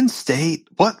 Was it Penn State?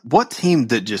 What team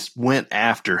that just went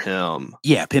after him?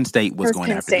 Yeah, Penn State was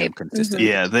going after him consistently.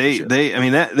 Yeah, they. I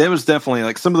mean, that was definitely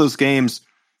like some of those games.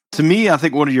 To me, I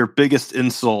think one of your biggest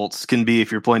insults can be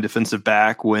if you're playing defensive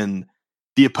back when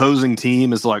the opposing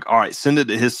team is like, all right, send it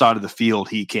to his side of the field.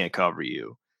 He can't cover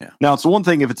you. Yeah. Now, it's one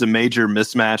thing if it's a major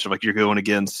mismatch, like you're going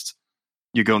against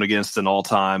an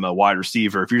all-time wide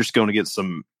receiver. If you're just going against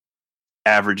some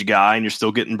average guy and you're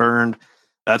still getting burned,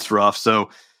 that's rough. So,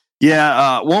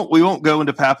 yeah, we won't go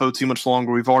into Papo too much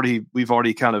longer. We've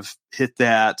already kind of hit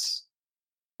that.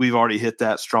 We've already hit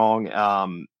that strong.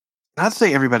 I'd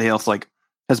say everybody else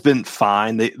has been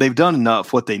fine. They've done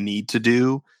enough what they need to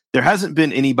do. There hasn't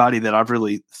been anybody that I've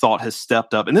really thought has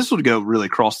stepped up, and this would go really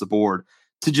across the board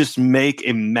to just make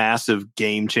a massive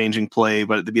game-changing play,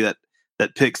 but to be that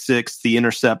pick six, the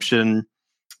interception,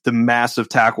 the massive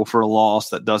tackle for a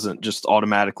loss that doesn't just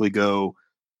automatically go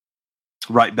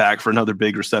right back for another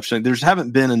big reception. There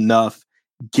haven't been enough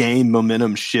game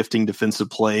momentum shifting defensive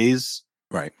plays.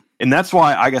 Right. And that's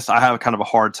why I guess I have kind of a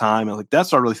hard time. And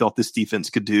that's what I really thought this defense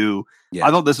could do. Yeah.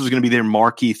 I thought this was going to be their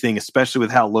marquee thing, especially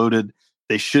with how loaded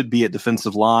they should be at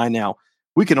defensive line. Now,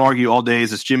 we can argue all day,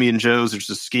 is this Jimmy and Joe's? There's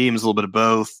a scheme, is a little bit of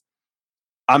both.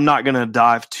 I'm not going to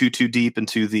dive too deep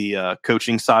into the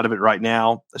coaching side of it right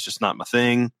now. That's just not my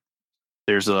thing.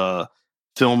 There's a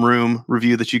film room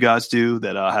review that you guys do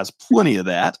that has plenty of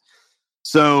that.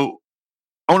 So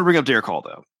I want to bring up Derick Hall,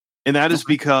 though. And that is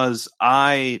because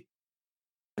I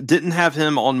didn't have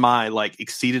him on my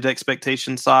exceeded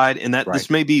expectation side. And that this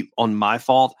may be on my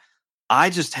fault. I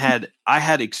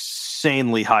had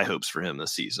insanely high hopes for him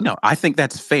this season. No, I think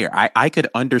that's fair. I could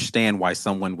understand why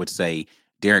someone would say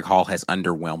Derick Hall has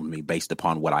underwhelmed me based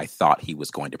upon what I thought he was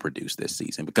going to produce this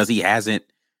season, because he hasn't.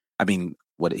 I mean,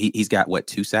 he's got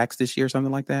 2 sacks this year,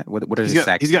 something like that. What are his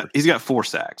sacks? He's got 4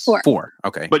 sacks. Four.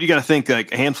 Okay, but you got to think a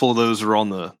handful of those are on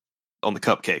the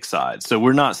cupcake side. So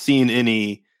we're not seeing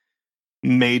any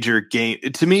major game.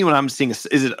 To me, when I'm seeing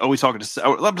are we talking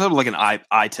like an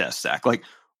eye test sack?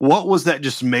 What was that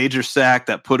just major sack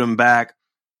that put him back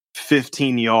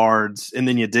 15 yards and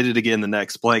then you did it again the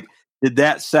next play? Did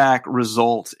that sack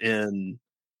result in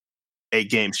a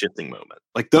game-shifting moment?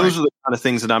 Those are the kind of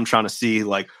things that I'm trying to see.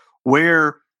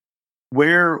 Where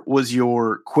was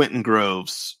your Quentin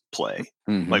Groves play?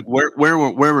 Mm-hmm.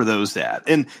 Where were those at?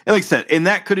 And like I said, and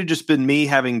that could have just been me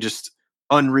having just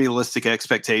unrealistic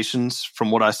expectations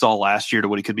from what I saw last year to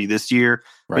what he could be this year.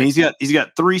 Right. I mean, he's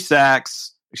got 3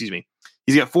 sacks. Excuse me.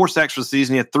 He's got 4 sacks for the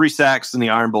season. He had 3 sacks in the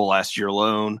Iron Bowl last year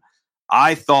alone.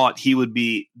 I thought he would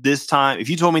be this time. If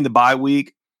you told me in the bye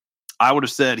week, I would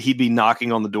have said he'd be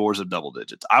knocking on the doors of double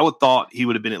digits. I would thought he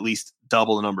would have been at least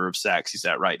double the number of sacks he's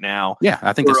at right now. Yeah,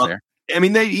 I think that's fair. I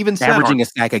mean, they even said averaging a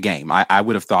sack a game. I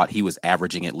would have thought he was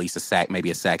averaging at least a sack,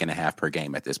 maybe a sack and a half per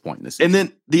game at this point in the season. And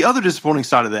then the other disappointing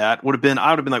side of that would have been,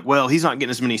 I would have been like, well, he's not getting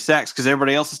as many sacks because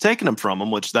everybody else is taking them from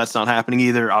him, which that's not happening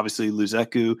either. Obviously,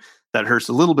 Luzeku, that hurts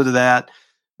a little bit of that.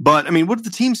 But, I mean, what did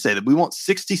the team say? That we want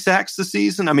 60 sacks this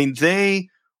season? I mean, they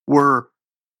were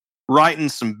writing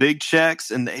some big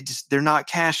checks, and they're not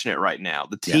cashing it right now.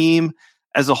 The team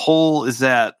as a whole is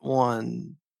at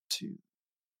 1, 2.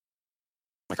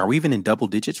 Are we even in double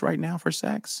digits right now for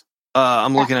sacks?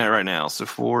 I'm looking at it right now. So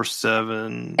 4,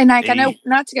 7, and 8, I know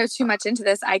not to go too much into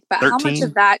this, Ike, but 13, how much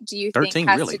of that do you think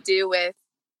has to do with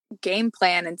game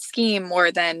plan and scheme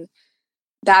more than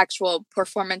the actual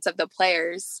performance of the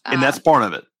players? And that's part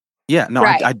of it. Yeah, no,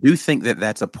 right. I do think that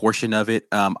that's a portion of it.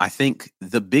 I think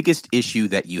the biggest issue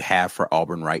that you have for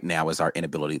Auburn right now is our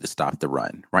inability to stop the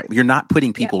run, right? You're not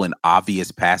putting people in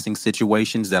obvious passing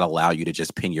situations that allow you to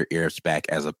just pin your ears back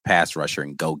as a pass rusher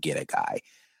and go get a guy.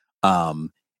 And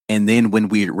then when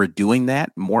we're doing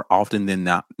that, more often than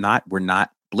not, we're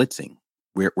not blitzing.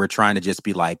 We're trying to just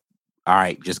be like, all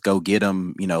right, just go get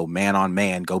him, man on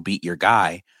man, go beat your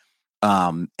guy.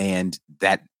 And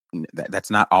that's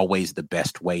not always the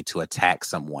best way to attack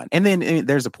someone. And then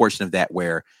there's a portion of that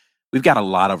where we've got a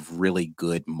lot of really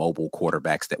good mobile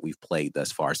quarterbacks that we've played thus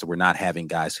far. So we're not having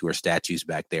guys who are statues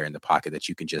back there in the pocket that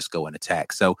you can just go and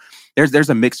attack. So there's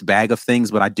a mixed bag of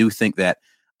things, but I do think that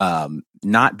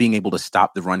not being able to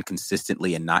stop the run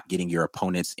consistently and not getting your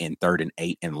opponents in 3rd and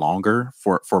 8 and longer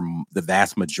for the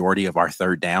vast majority of our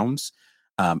third downs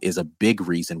is a big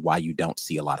reason why you don't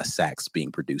see a lot of sacks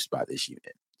being produced by this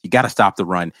unit. You got to stop the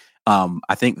run.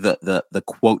 I think the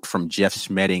quote from Jeff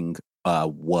Schmedding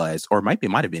was, or it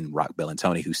might have been Rock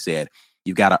Bellantoni, who said,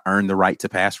 "You got to earn the right to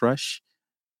pass rush."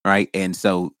 Right. And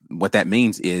so what that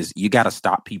means is you got to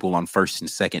stop people on 1st and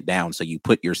 2nd down. So you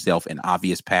put yourself in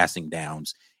obvious passing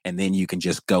downs, and then you can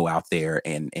just go out there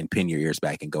and pin your ears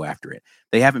back and go after it.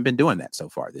 They haven't been doing that so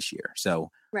far this year.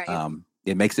 So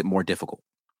it makes it more difficult.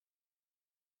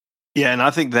 Yeah. And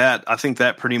I think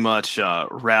that pretty much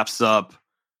wraps up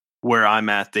where I'm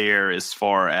at there as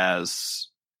far as,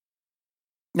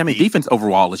 defense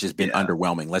overall has just been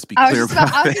underwhelming. Let's be clear about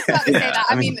that. I was just about to say that.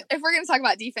 I mean, if we're going to talk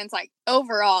about defense, like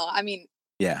overall, the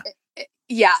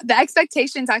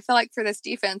expectations I feel like for this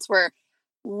defense were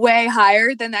way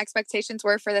higher than the expectations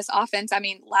were for this offense. I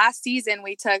mean, last season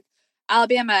we took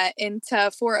Alabama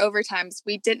into 4 overtimes.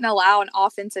 We didn't allow an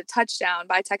offensive touchdown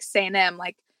by Texas A&M.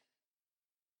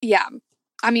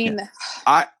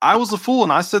 I was a fool,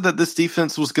 and I said that this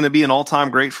defense was going to be an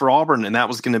all-time great for Auburn, and that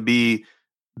was going to be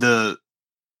the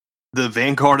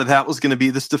vanguard of that was going to be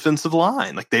this defensive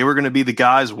line. Like, they were going to be the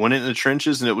guys winning in the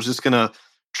trenches, and it was just going to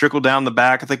trickle down the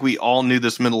back. I think we all knew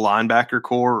this this linebacker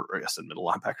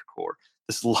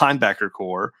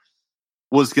core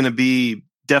was going to be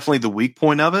definitely the weak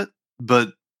point of it,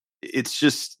 but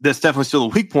that's definitely still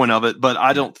the weak point of it. But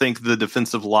I don't think the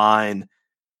defensive line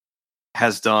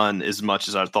has done as much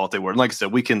as I thought they were. And like I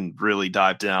said, we can really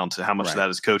dive down to how much of that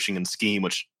is coaching and scheme,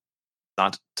 which,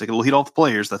 not to take a little heat off the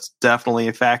players, that's definitely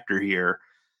a factor here.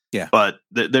 Yeah. But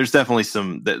there's definitely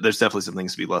some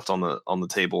things to be left on the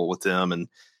table with them. And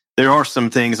there are some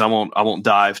things I won't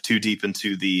dive too deep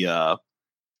into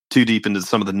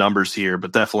some of the numbers here,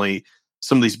 but definitely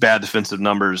some of these bad defensive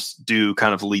numbers do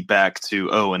kind of lead back to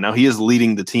Owen. Now, he is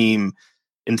leading the team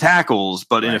in tackles,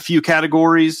 but in a few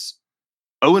categories,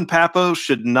 Owen Pappoe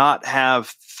should not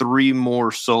have 3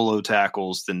 more solo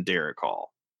tackles than Derek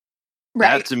Hall.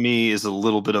 Right. That to me is a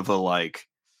little bit of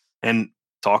and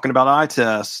talking about eye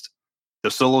test,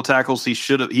 the solo tackles, he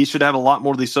should have a lot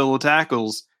more of these solo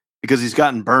tackles because he's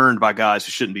gotten burned by guys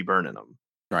who shouldn't be burning them.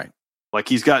 Right. Like,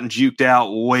 he's gotten juked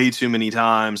out way too many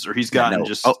times, or he's gotten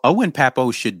Owen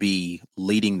Pappoe should be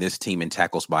leading this team in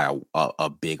tackles by a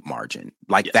big margin.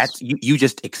 That's you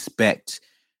just expect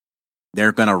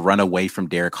they're going to run away from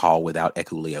Derek Hall without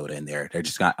Eku Leota in there. They're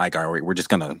just not all right, we're just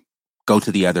going to go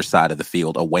to the other side of the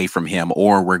field away from him,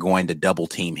 or we're going to double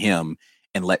team him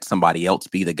and let somebody else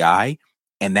be the guy.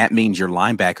 And that means your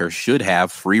linebacker should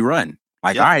have free run.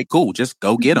 All right, cool. Just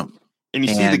go get him. And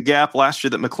you see the gap last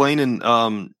year that McLean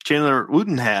and Chandler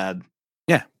Wooten had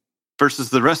versus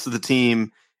the rest of the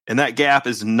team. And that gap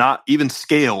is not even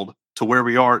scaled to where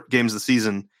we are at games of the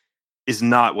season, is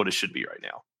not what it should be right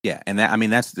now. Yeah, and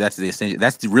that's the essential.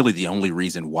 That's really the only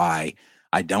reason why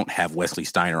I don't have Wesley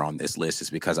Steiner on this list, is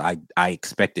because I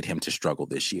expected him to struggle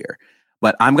this year.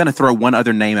 But I'm going to throw one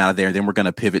other name out of there, and then we're going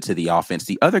to pivot to the offense.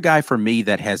 The other guy for me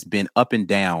that has been up and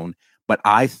down, but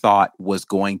I thought was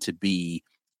going to be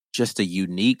just a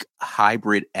unique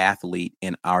hybrid athlete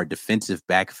in our defensive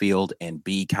backfield and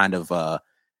be kind of a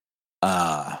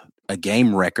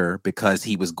game wrecker because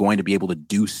he was going to be able to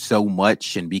do so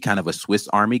much and be kind of a Swiss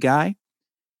Army guy,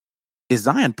 is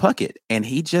Zion Puckett. And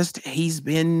he's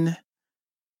been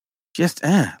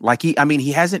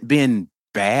he hasn't been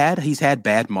bad. He's had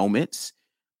bad moments,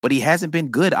 but he hasn't been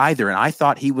good either. And I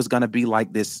thought he was going to be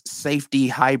like this safety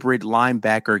hybrid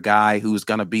linebacker guy who's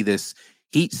going to be this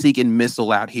heat-seeking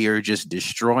missile out here, just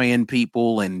destroying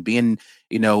people and being,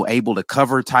 able to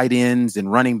cover tight ends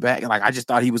and running back. Like, I just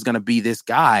thought he was going to be this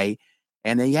guy,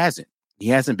 and he hasn't. He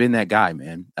hasn't been that guy,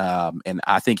 man. And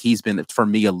I think he's been, for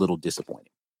me, a little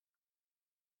disappointing.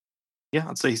 Yeah,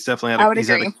 I'd say he's definitely had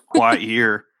a quiet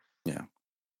year. Yeah.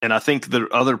 And I think the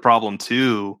other problem,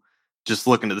 too, just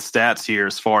looking at the stats here,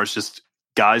 as far as just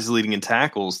guys leading in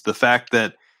tackles, the fact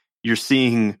that you're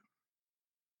seeing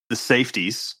the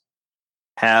safeties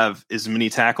have as many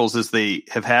tackles as they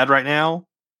have had right now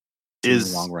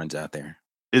is long runs out there.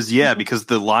 Because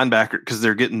the linebacker, because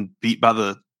they're getting beat by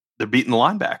the they're beating the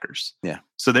linebackers. Yeah.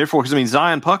 So therefore, because I mean,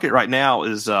 Zion Puckett right now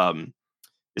is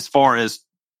as far as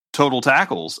total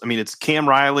tackles, I mean, it's Cam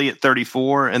Riley at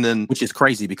 34, and then which is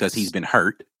crazy because he's been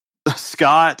hurt.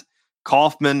 Scott,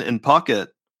 Kaufman, and Puckett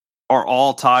are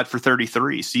all tied for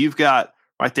 33. So you've got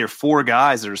right there 4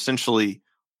 guys that are essentially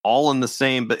all in the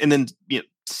same. But and then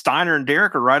Steiner and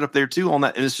Derek are right up there too on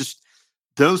that. And it's just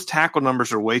those tackle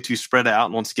numbers are way too spread out.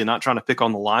 And once again, not trying to pick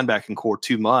on the linebacking core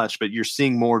too much, but you're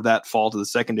seeing more of that fall to the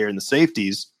secondary and the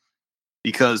safeties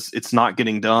because it's not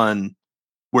getting done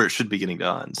where it should be getting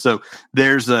done. So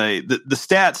there's the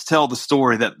stats tell the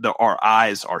story that our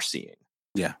eyes are seeing.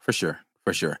 Yeah, for sure.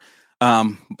 But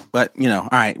all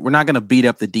right, we're not going to beat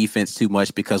up the defense too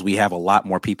much because we have a lot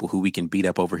more people who we can beat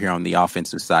up over here on the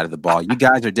offensive side of the ball. You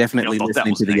guys are definitely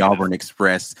listening to the Auburn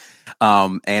Express.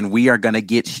 And we are going to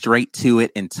get straight to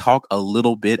it and talk a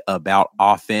little bit about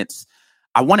offense.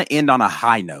 I want to end on a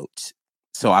high note.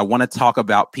 So I want to talk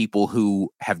about people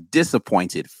who have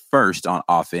disappointed first on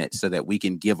offense so that we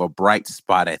can give a bright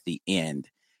spot at the end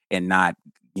and not,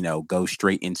 go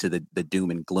straight into the doom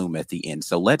and gloom at the end.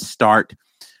 So let's start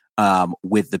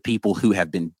with the people who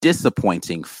have been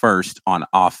disappointing first on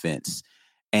offense.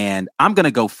 And I'm going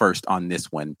to go first on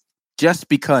this one just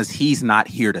because he's not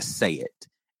here to say it.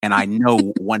 And I know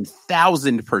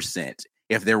 1000%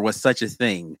 if there was such a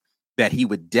thing that he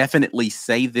would definitely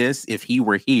say this if he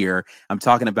were here. I'm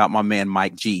talking about my man,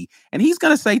 Mike G. And he's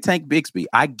going to say Tank Bigsby.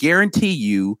 I guarantee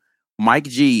you Mike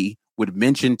G would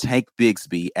mention Tank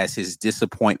Bigsby as his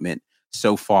disappointment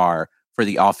so far for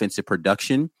the offensive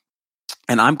production.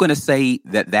 And I'm going to say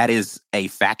that is a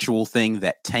factual thing,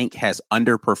 that Tank has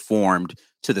underperformed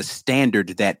to the standard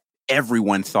that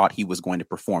everyone thought he was going to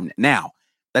perform. Now,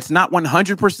 that's not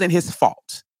 100% his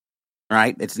fault,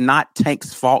 right? It's not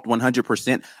Tank's fault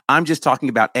 100%. I'm just talking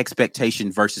about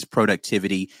expectation versus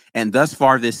productivity. And thus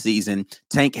far this season,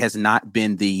 Tank has not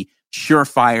been the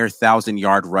surefire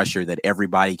 1,000-yard rusher that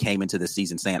everybody came into the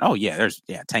season saying, oh,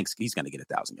 Tank's he's going to get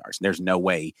 1,000 yards. There's no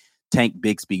way Tank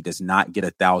Bigsby does not get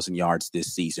 1,000 yards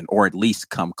this season, or at least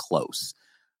come close.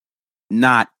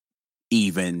 Not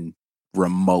even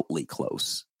remotely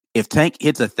close. If Tank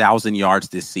hits 1,000 yards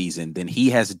this season, then he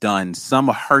has done some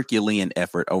Herculean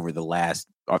effort over the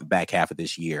back half of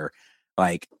this year.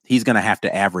 Like, he's going to have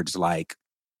to average like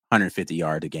 150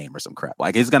 yards a game or some crap.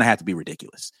 Like, it's going to have to be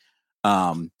ridiculous.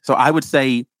 So I would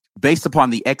say, based upon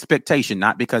the expectation,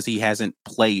 not because he hasn't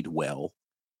played well,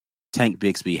 Tank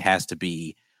Bigsby has to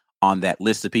be on that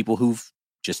list of people who've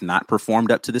just not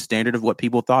performed up to the standard of what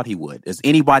people thought he would. Does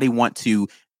anybody want to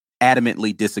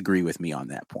adamantly disagree with me on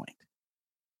that point?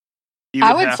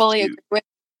 I would fully agree with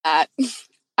that.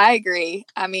 I agree.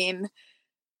 I mean,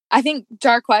 I think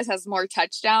Jarquez has more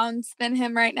touchdowns than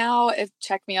him right now.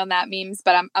 Check me on that, memes,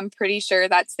 but I'm pretty sure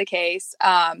that's the case.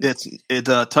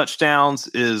 Touchdowns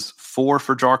is 4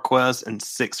 for Jarquez and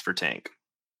 6 for Tank.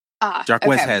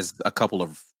 Jarquez has a couple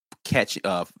of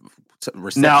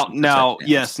receptions. Now,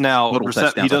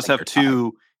 he does have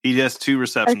 2. He has 2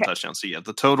 reception touchdowns. So yeah,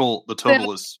 the total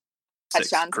is 6.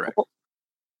 Touchdowns. Correct.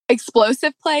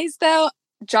 Explosive plays though,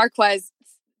 Jarquez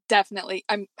definitely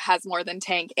has more than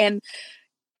Tank, and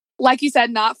like you said,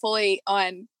 not fully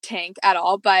on Tank at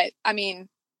all. But I mean,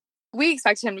 we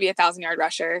expected him to be a 1,000-yard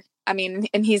rusher. I mean,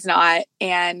 and he's not,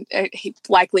 and he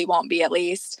likely won't be, at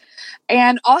least.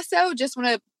 And also, just want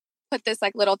to put this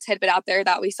like little tidbit out there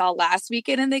that we saw last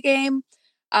weekend in the game.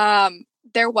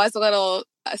 There was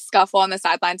a scuffle on the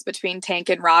sidelines between Tank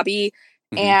and Robbie,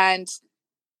 and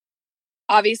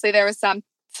obviously there was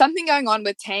something going on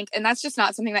with Tank, and that's just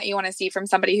not something that you want to see from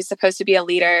somebody who's supposed to be a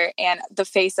leader and the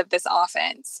face of this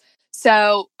offense.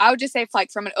 So I would just say,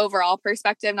 like, from an overall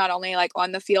perspective, not only like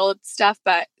on the field stuff,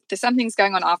 but something's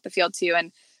going on off the field too.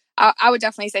 And I would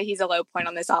definitely say he's a low point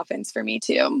on this offense for me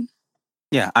too.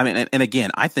 Yeah, I mean, and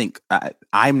again, I think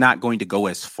I'm not going to go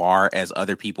as far as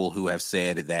other people who have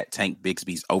said that Tank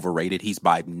Bigsby's overrated. He's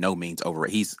by no means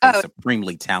overrated. He's a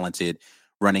supremely talented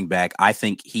running back. I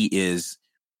think he is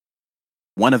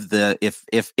one of the,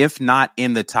 if not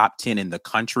in the top 10 in the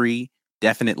country,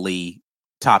 definitely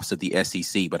tops of the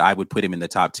SEC, but I would put him in the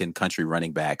top 10 country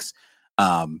running backs.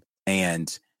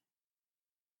 And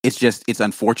it's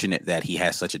unfortunate that he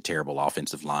has such a terrible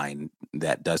offensive line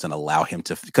that doesn't allow him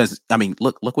to, because I mean,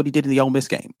 look what he did in the Ole Miss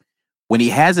game. When he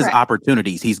has his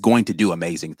opportunities, he's going to do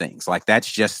amazing things. Like,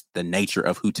 that's just the nature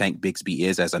of who Tank Bigsby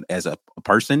is as a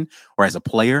person or as a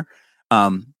player.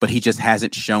 But he just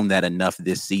hasn't shown that enough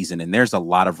this season. And there's a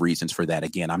lot of reasons for that.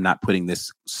 Again, I'm not putting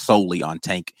this solely on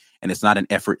Tank, and it's not an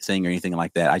effort thing or anything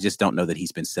like that. I just don't know that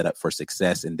he's been set up for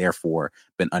success and therefore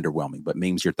been underwhelming. But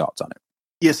Memes, your thoughts on it?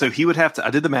 Yeah, so he would have to, I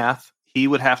did the math. He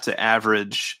would have to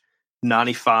average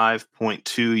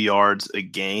 95.2 yards a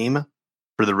game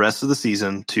for the rest of the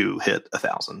season to hit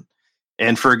 1,000.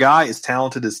 And for a guy as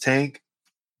talented as Tank,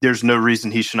 there's no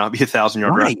reason he should not be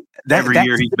 1,000-yard right. Every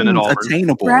year he's been at Auburn.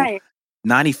 Attainable. Right.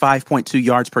 95.2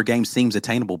 yards per game seems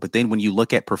attainable, but then when you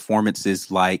look at performances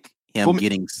like him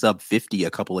getting sub 50 a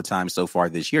couple of times so far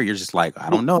this year, you're just like, I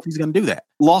don't know if he's going to do that.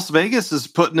 Las Vegas is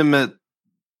putting him at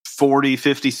 40,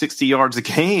 50, 60 yards a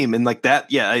game. And like that,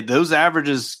 those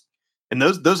averages, and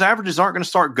those averages aren't going to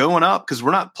start going up because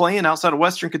we're not playing outside of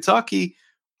Western Kentucky.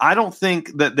 I don't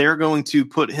think that they're going to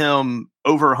put him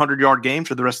over 100-yard game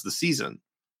for the rest of the season.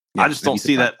 Yeah, I just don't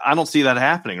see that. I don't see that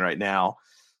happening right now.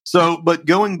 So, but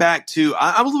going back to,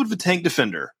 I'm a little bit of a Tank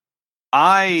defender.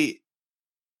 I'm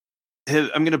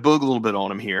going to bug a little bit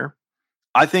on him here.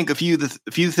 I think a few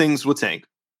things with Tank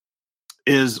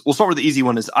is, we'll start with the easy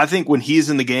one, is I think when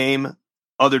he's in the game,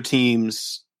 other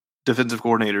teams, defensive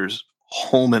coordinators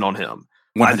home in on him.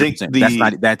 100%. I think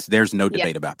there's no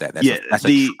debate about that.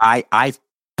 I've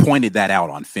pointed that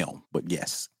out on film, but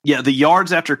yes. Yeah, the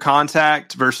yards after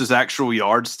contact versus actual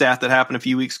yard stat that happened a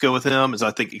few weeks ago with him is,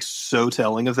 I think, so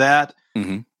telling of that.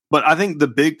 Mm-hmm. But I think the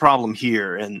big problem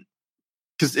here, and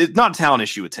because it's not a talent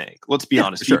issue with Tank, let's be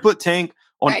honest. If you put Tank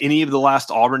on any of the last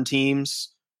Auburn teams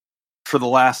for the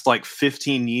last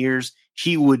 15 years,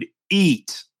 he would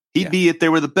eat. He'd be if they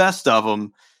were the best of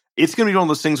them. It's going to be one of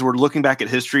those things where, looking back at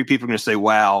history, people are going to say,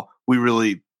 wow, we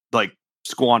really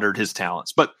squandered his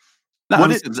talents. But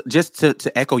just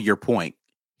to echo your point,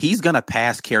 he's going to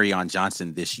pass Kerryon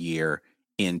Johnson this year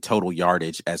in total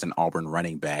yardage as an Auburn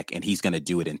running back, and he's going to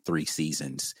do it in 3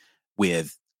 seasons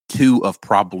with 2 of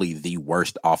probably the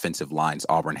worst offensive lines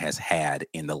Auburn has had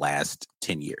in the last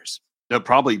 10 years. No,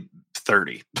 probably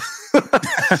 30.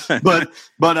 but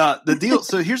the deal.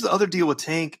 So here's the other deal with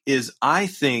Tank is, I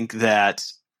think that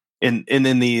in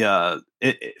the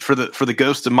for the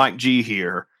ghost of Mike G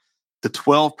here, the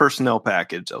 12 personnel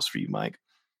package, that was for you, Mike,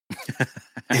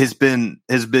 it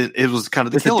was kind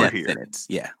of the killer here. Sentence.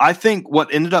 Yeah. I think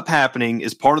what ended up happening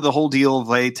is part of the whole deal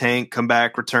of Tank, come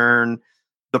back, return,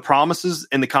 the promises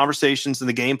and the conversations and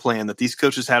the game plan that these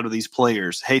coaches had with these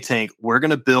players. Hey, Tank, we're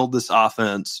going to build this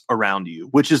offense around you,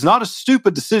 which is not a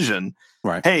stupid decision.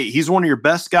 Right. Hey, he's one of your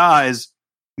best guys.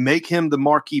 Make him the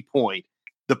marquee point.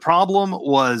 The problem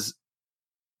was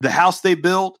the house they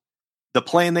built, the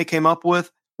plan they came up with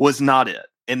was not it.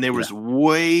 And there was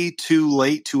way too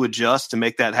late to adjust to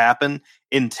make that happen.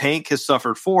 And Tank has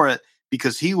suffered for it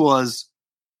because he was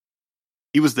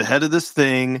the head of this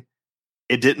thing.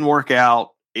 It didn't work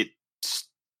out.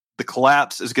 The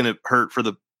collapse is going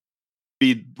to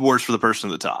be worse for the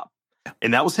person at the top.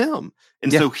 And that was him.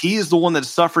 And so he is the one that's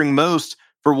suffering most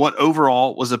for what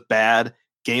overall was a bad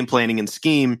game planning and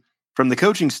scheme from the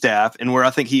coaching staff. And where I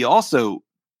think the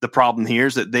problem here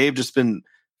is that they've just been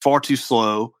far too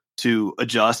slow to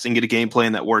adjust and get a game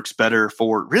plan that works better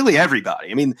for really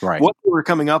everybody. I mean, what we were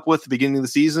coming up with at the beginning of the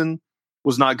season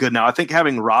was not good. Now, I think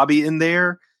having Robbie in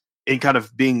there and kind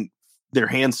of being their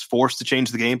hands forced to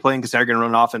change the game plan, because they're going to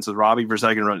run an offense with Robbie versus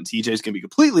they're going to run at TJ, is going to be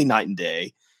completely night and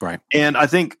day. Right. And I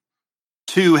think,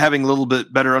 too, having a little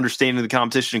bit better understanding of the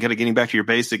competition and kind of getting back to your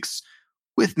basics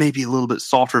with maybe a little bit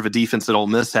softer of a defense that Ole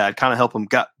Miss had, kind of help them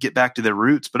get back to their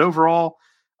roots. But overall,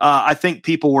 I think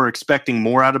people were expecting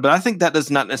more out of it. I think that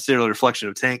is not necessarily a reflection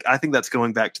of Tank. I think that's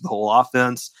going back to the whole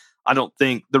offense. I don't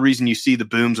think the reason you see the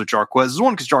booms with Jarquez is,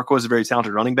 one, because Jarquez is a very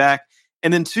talented running back.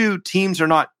 And then 2, teams they're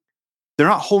not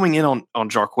homing in on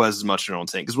Jarquez as much as they're on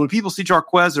Tank. Because when people see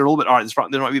Jarquez, they're a little bit, all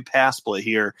right, there might be pass play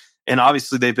here. And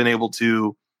obviously they've been able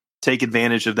to take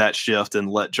advantage of that shift and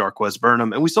let Jarquez burn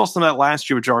them. And we saw some of that last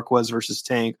year with Jarquez versus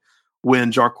Tank,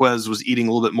 when Jarquez was eating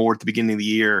a little bit more at the beginning of the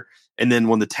year. And then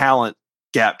when the talent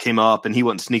gap came up and he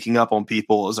wasn't sneaking up on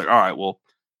people, it was like, all right, well,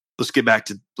 let's get back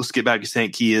to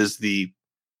Tank. He is the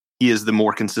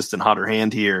more consistent, hotter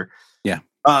hand here. Yeah.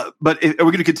 But are we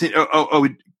going to continue? Are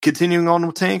we continuing on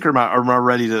with Tank, or am I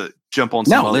ready to jump on?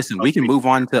 No, listen, we can move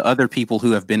on to other people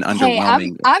who have been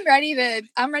underwhelming. I'm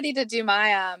ready to do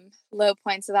my low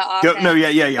points of the offense.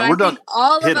 Yeah. We're done.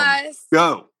 All of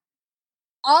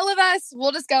us,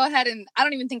 we'll just go ahead, and I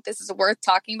don't even think this is worth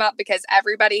talking about, because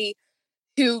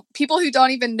people who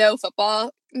don't even know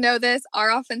football know this.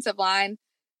 Our offensive line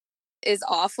is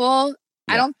awful.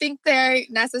 Yeah. I don't think they're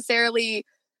necessarily,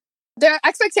 their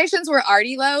expectations were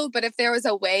already low, but if there was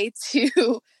a way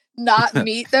to not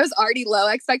meet those already low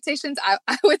expectations,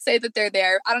 I would say that they're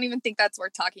there. I don't even think that's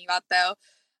worth talking about, though.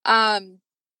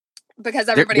 Because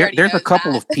everybody already knows there's a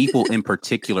couple of people in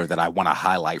particular that I want to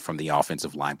highlight from the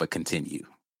offensive line, but continue.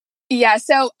 Yeah,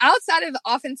 so outside of the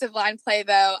offensive line play,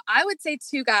 though, I would say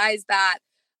 2 guys that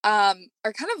are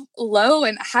kind of low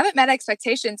and haven't met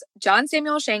expectations. John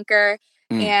Samuel Shanker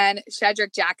and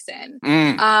Shedrick Jackson.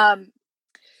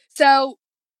 So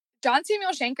John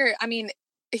Samuel Shanker, I mean,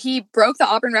 he broke the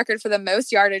Auburn record for the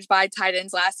most yardage by tight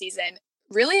ends last season.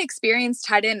 Really experienced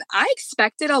tight end. I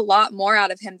expected a lot more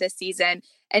out of him this season,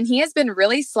 and he has been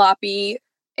really sloppy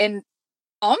in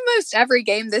almost every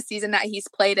game this season that he's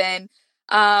played in.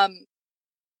 I'm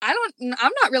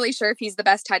not really sure if he's the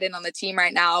best tight end on the team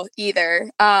right now either.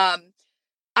 I've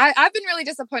been really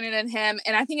disappointed in him,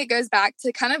 and I think it goes back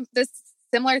to kind of the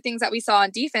similar things that we saw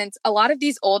on defense. A lot of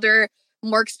these older,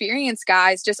 more experienced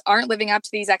guys just aren't living up to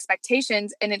these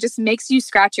expectations, and it just makes you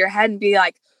scratch your head and be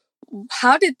like,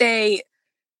 how did they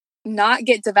not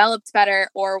get developed better,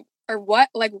 or what,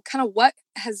 like, kind of what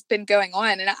has been going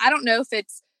on? And I don't know if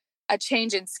it's a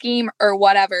change in scheme or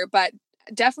whatever, but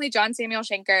definitely John Samuel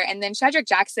Shanker. And then Shedrick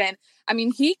Jackson, I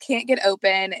mean, he can't get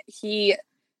open. I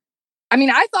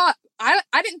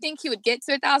didn't think he would get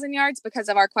to 1,000 yards because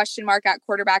of our question mark at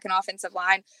quarterback and offensive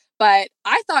line, but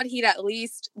I thought he'd at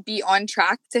least be on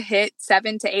track to hit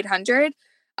 700 to 800.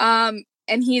 And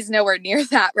he's nowhere near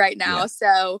that right now. Yeah.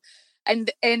 So,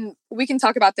 and we can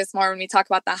talk about this more when we talk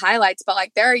about the highlights, but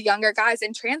like, there are younger guys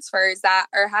and transfers that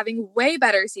are having way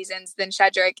better seasons than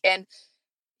Shedrick. And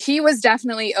he was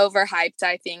definitely overhyped,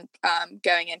 I think,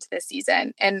 going into this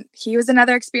season. And he was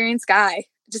another experienced guy.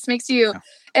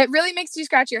 It really makes you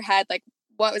scratch your head, like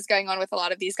what was going on with a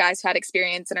lot of these guys who had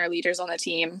experience and are leaders on the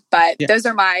team. But those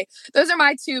are my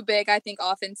two big, I think,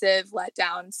 offensive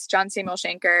letdowns: John Samuel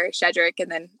Shanker, Shedrick,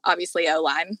 and then obviously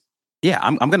O-line. Yeah,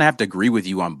 I'm going to have to agree with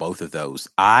you on both of those.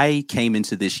 I came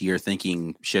into this year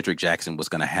thinking Shedrick Jackson was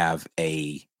going to have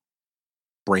a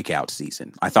breakout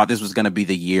season. I thought this was going to be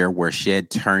the year where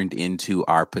Shed turned into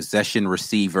our possession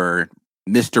receiver,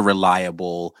 Mr.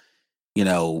 Reliable. You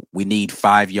know, we need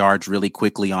 5 yards really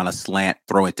quickly on a slant,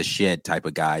 throw it to Shed type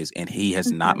of guys. And he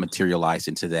has not materialized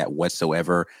into that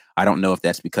whatsoever. I don't know if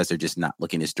that's because they're just not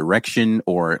looking his direction,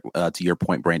 or to your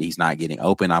point, Brandy, he's not getting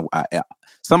open.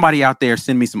 Somebody out there,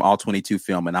 send me some all 22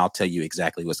 film and I'll tell you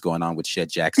exactly what's going on with Shed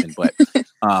Jackson. But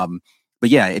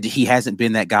yeah, he hasn't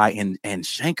been that guy. And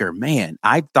Shanker, man,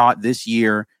 I thought this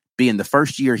year being the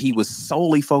first year he was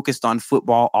solely focused on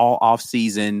football all off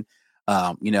season.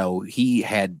 He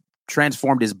had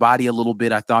transformed his body a little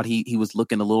bit. I thought he was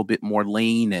looking a little bit more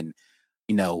lean, and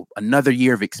another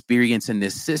year of experience in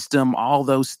this system, all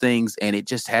those things, and it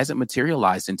just hasn't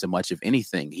materialized into much of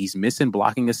anything. He's missing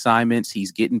blocking assignments,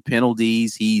 he's getting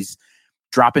penalties, he's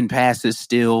dropping passes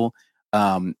still.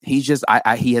 He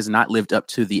has not lived up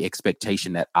to the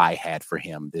expectation that I had for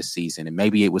him this season, and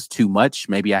maybe it was too much.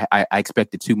 Maybe I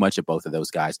expected too much of both of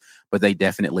those guys, but they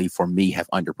definitely, for me, have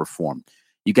underperformed.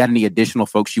 You got any additional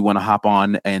folks you want to hop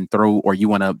on and throw, or you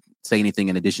want to say anything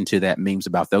in addition to that, memes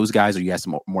about those guys, or you have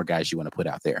some more guys you want to put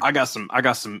out there? I got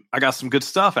some good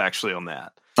stuff actually on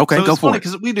that. Okay, so go for it.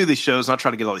 Because we do these shows and I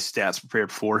try to get all these stats prepared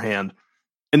beforehand,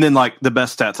 and then like the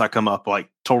best stats I come up like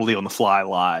totally on the fly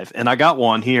live. And I got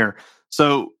one here.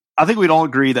 So I think we'd all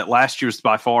agree that last year's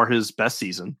by far his best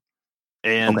season,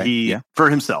 and for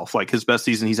himself, like his best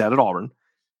season he's had at Auburn,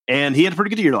 and he had a pretty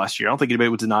good year last year. I don't think anybody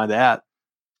would deny that.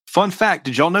 Fun fact,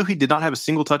 did y'all know he did not have a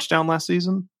single touchdown last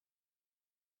season?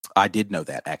 I did know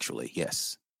that, actually,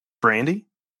 yes. Brandy?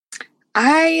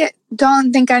 I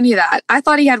don't think I knew that. I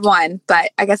thought he had one,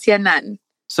 but I guess he had none.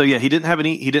 So yeah, he didn't have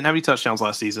any touchdowns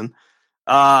last season.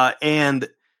 And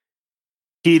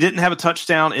he didn't have a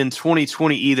touchdown in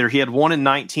 2020 either. He had one in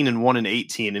 19 and one in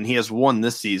 18, and he has one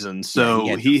this season.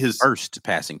 So he has first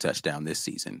passing touchdown this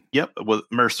season. Yep, with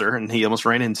Mercer, and he almost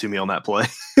ran into me on that play.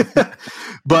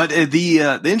 But the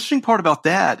interesting part about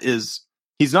that is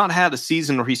he's not had a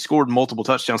season where he scored multiple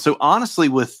touchdowns. So honestly,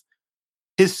 with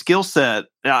his skill set,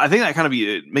 I think that kind of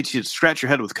makes you scratch your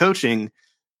head with coaching.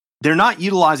 They're not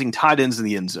utilizing tight ends in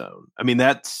the end zone. I mean,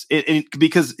 that's it,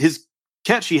 because his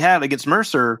catch he had against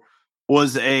Mercer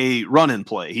was a run-in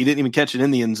play. He didn't even catch it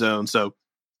in the end zone. So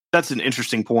that's an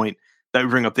interesting point that we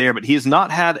bring up there. But he has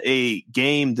not had a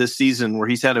game this season where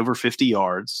he's had over 50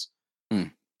 yards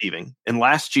even. And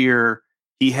last year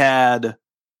he had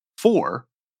 4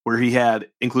 where he had,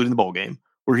 including the bowl game,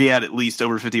 where he had at least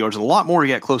over 50 yards, and a lot more he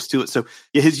got close to it. So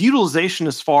yeah, his utilization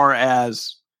as far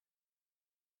as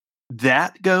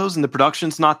that goes and the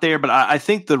production's not there. But I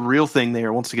think the real thing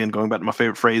there, once again, going back to my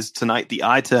favorite phrase tonight, the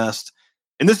eye test,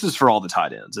 and this is for all the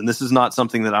tight ends, and this is not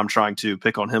something that I'm trying to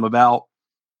pick on him about.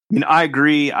 I mean, I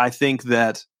agree. I think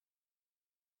that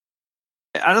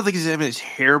I don't think he's having a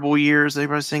terrible year, as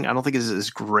everybody's saying. I don't think it's as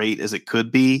great as it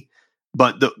could be.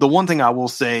 But the one thing I will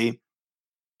say,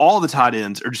 all the tight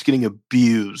ends are just getting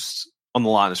abused on the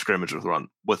line of scrimmage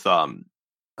with I'd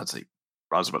say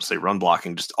I was about to say run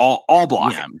blocking, just all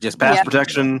blocking. Yeah, just pass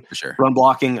protection, for sure. Run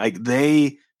blocking. Like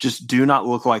they just do not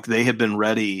look like they have been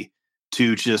ready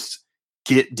to just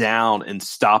get down and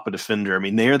stop a defender. I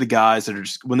mean, they are the guys that are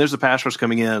just, when there's a pass rush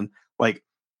coming in, like,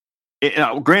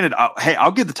 granted,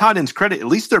 I'll give the tight ends credit. At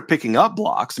least they're picking up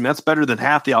blocks. I mean, that's better than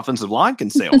half the offensive line can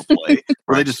say on the play,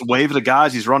 where they just wave at the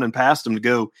guys he's running past them to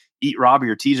go eat Robbie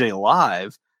or TJ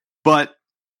alive. But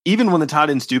even when the tight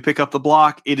ends do pick up the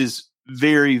block, it is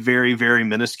very, very, very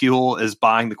minuscule, as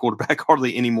buying the quarterback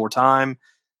hardly any more time.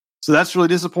 So that's really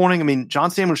disappointing. I mean,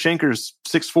 John Samuel Shenker's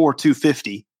 6'4",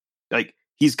 250. Like,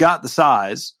 he's got the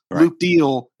size. Right. Luke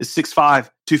Deal is 6'5",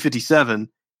 257.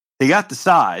 They got the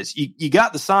size. You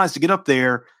got the size to get up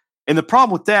there. And the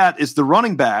problem with that is the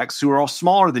running backs, who are all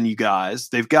smaller than you guys,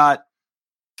 they've got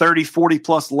 30, 40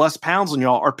 plus less pounds on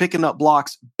y'all, are picking up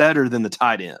blocks better than the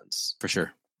tight ends. For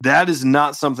sure. That is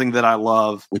not something that I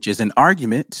love. Which is an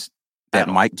argument that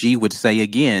Mike G would say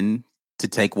again, to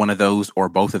take one of those or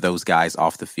both of those guys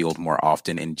off the field more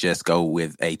often and just go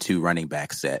with a 2 running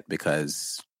back set,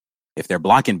 because if they're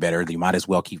blocking better, you might as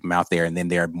well keep them out there, and then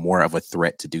they're more of a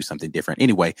threat to do something different.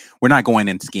 Anyway, we're not going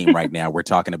into scheme right now. We're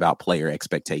talking about player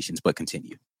expectations, but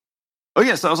continue. Oh,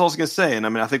 yes, I was also going to say, and I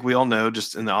mean, I think we all know,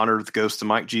 just in the honor of the ghost of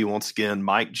Mike G, once again,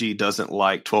 Mike G doesn't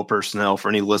like 12 personnel. For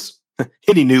any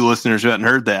any new listeners who hadn't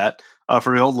heard that,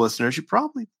 for the old listeners, you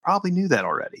probably knew that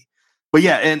already. But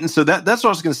yeah, and so that's what I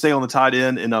was going to say on the tight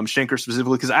end and Shenker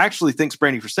specifically, because I actually thanks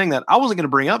Brandy for saying that. I wasn't going to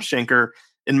bring up Shenker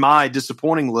in my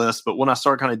disappointing list, but when I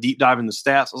started kind of deep diving the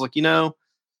stats, I was like,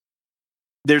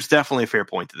 there's definitely a fair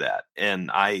point to that,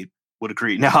 and I would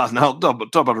agree. Now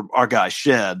talk about our guy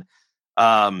Shed.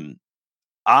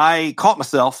 I caught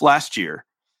myself last year,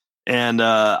 and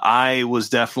I was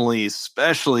definitely,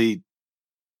 especially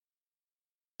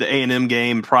the A&M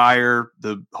game prior,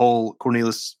 the whole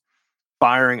Cornelius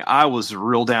firing, I was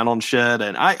real down on Shed,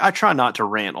 and I try not to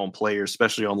rant on players,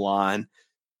 especially online.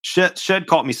 Shed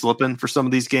caught me slipping for some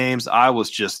of these games. I was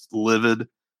just livid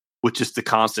with just the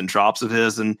constant drops of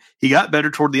his, and he got better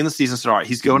toward the end of the season. So, all right,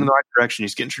 he's going in the right direction.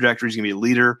 He's getting trajectory. He's going to be a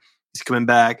leader. He's coming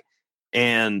back,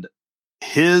 and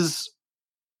his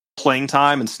playing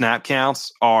time and snap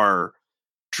counts are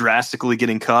drastically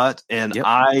getting cut, and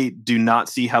I do not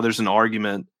see how there's an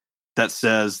argument that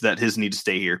says that his need to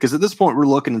stay here, because at this point we're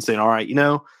looking and saying, all right,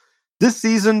 this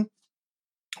season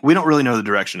we don't really know the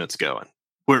direction it's going.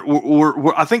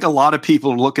 We're I think a lot of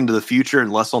people are looking to the future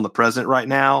and less on the present right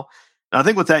now. And I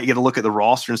think with that, you got to look at the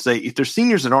roster and say, if there's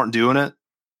seniors that aren't doing it,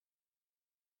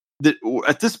 that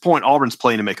at this point Auburn's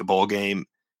playing to make a bowl game.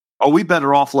 Are we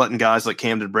better off letting guys like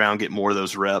Camden Brown get more of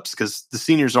those reps, because the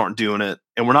seniors aren't doing it,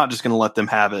 and we're not just going to let them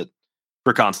have it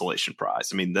for consolation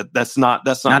prize? I mean, that's not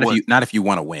if you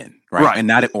want to win, right? And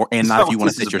not if you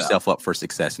want to set yourself up for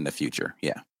success in the future.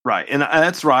 Yeah, right. And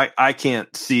that's right. I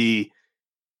cannot see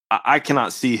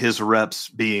his reps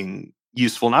being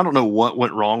useful, and I don't know what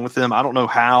went wrong with him. I don't know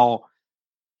how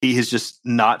he has just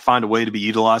not found a way to be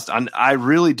utilized. I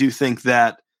really do think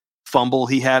that fumble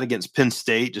he had against Penn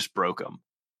State just broke him,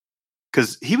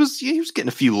 because he was getting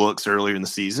a few looks earlier in the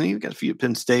season. He got a few at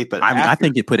Penn State, but I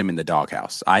think it put him in the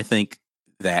doghouse. I think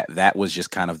that was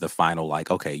just kind of the final, like,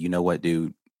 okay, you know what,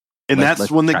 dude? And let's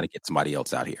when they try to get somebody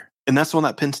else out here. And that's when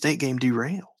that Penn State game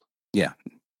derailed. Yeah.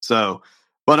 So,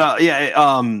 but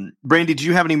Brandy, do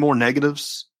you have any more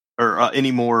negatives or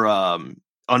any more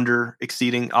under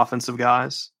exceeding offensive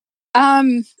guys?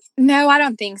 No, I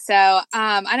don't think so.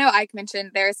 I know Ike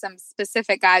mentioned there's some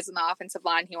specific guys on the offensive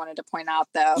line he wanted to point out,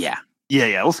 though. Yeah.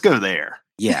 Let's go there.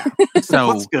 Yeah. So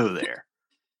let's go there.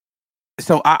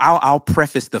 So I'll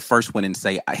preface the first one and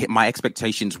say my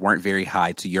expectations weren't very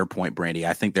high. To your point, Brandy,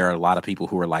 I think there are a lot of people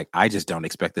who are like, I just don't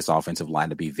expect this offensive line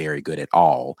to be very good at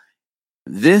all.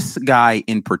 This guy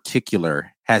in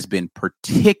particular has been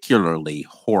particularly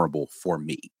horrible for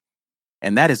me,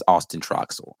 and that is Austin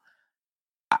Troxell.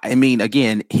 I mean,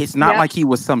 again, it's not like he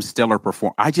was some stellar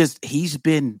performer. He's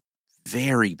been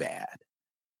very bad.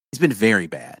 He's been very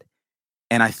bad.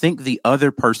 And I think the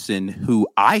other person who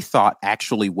I thought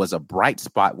actually was a bright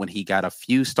spot when he got a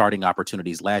few starting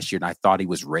opportunities last year, and I thought he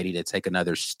was ready to take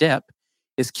another step,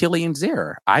 is Killian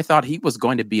Zare. I thought he was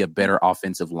going to be a better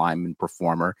offensive lineman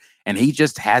performer, and he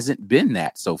just hasn't been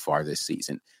that so far this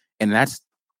season. And that's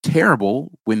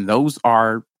terrible when those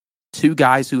are two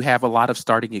guys who have a lot of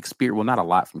starting experience. Well, not a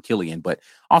lot from Killian, but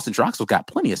Austin Troxell got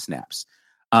plenty of snaps.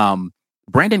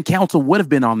 Brandon Council would have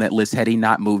been on that list had he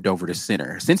not moved over to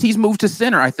center. Since he's moved to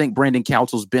center, I think Brandon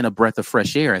Council's been a breath of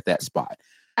fresh air at that spot.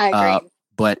 I agree.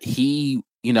 But he,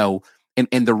 and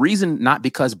the reason, not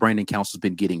because Brandon Council's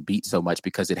been getting beat so much,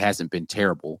 because it hasn't been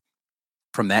terrible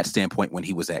from that standpoint when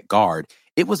he was at guard.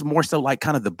 it was more so like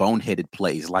kind of the boneheaded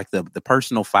plays, like the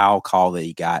personal foul call that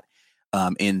he got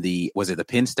in was it the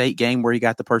Penn State game where he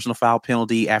got the personal foul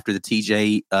penalty after the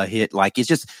TJ hit? Like, it's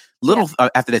just little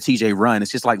after the TJ run.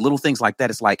 It's just like little things like that.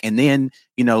 It's like, and then,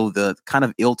 the kind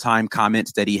of ill-timed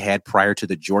comments that he had prior to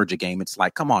the Georgia game. It's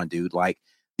like, come on, dude. Like,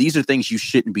 these are things you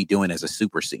shouldn't be doing as a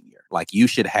super senior. Like, you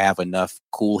should have enough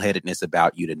cool-headedness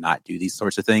about you to not do these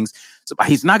sorts of things. So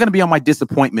he's not going to be on my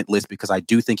disappointment list because I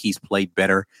do think he's played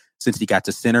better since he got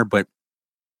to center, but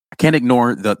I can't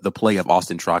ignore the play of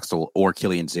Austin Troxell or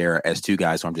Killian Zara as two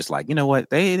guys who I'm just like, you know what?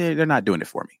 They're not doing it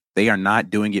for me. They are not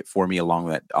doing it for me along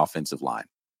that offensive line.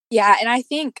 Yeah, and I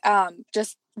think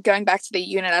just going back to the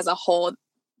unit as a whole,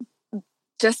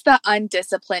 just the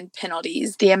undisciplined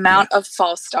penalties, the amount of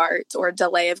false starts or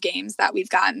delay of games that we've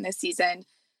gotten this season,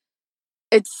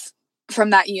 it's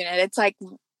from that unit. It's like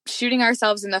shooting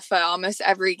ourselves in the foot almost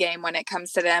every game when it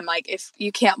comes to them. Like, if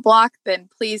you can't block, then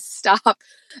please stop.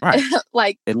 Right.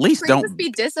 Like, at least don't just be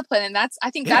disciplined. And that's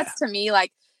to me,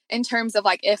 like, in terms of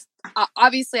like, if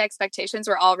obviously expectations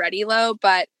were already low,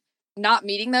 but not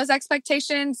meeting those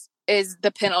expectations is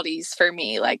the penalties for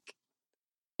me. Like,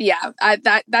 yeah,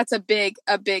 that's a big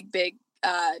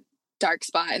dark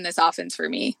spot in this offense for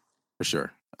me. For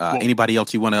sure. Anybody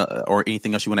else you want to, or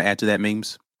anything else you want to add to that,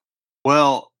 Memes?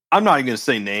 Well, I'm not even going to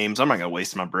say names. I'm not going to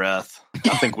waste my breath.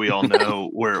 I think we all know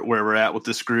where we're at with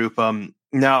this group.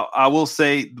 Now, I will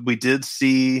say we did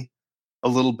see a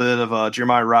little bit of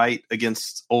Jeremiah Wright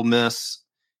against Ole Miss.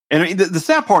 And I mean, the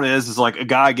sad part is like a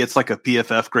guy gets like a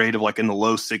PFF grade of like in the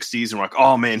low 60s, and we're like,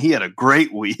 oh man, he had a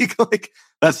great week. Like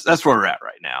that's where we're at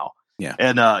right now. Yeah.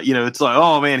 And it's like,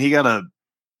 oh man,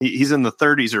 he's in the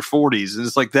 30s or 40s, and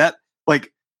it's like that.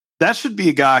 Like, that should be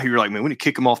a guy who you're like, man, we need to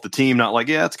kick him off the team. Not like,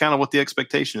 yeah, that's kind of what the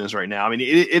expectation is right now. I mean,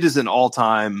 it is an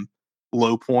all-time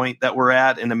low point that we're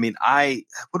at. And I mean,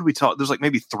 what do we talk? There's like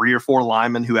maybe 3 or 4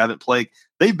 linemen who haven't played.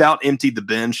 They about emptied the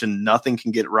bench and nothing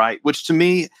can get right, which to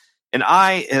me, and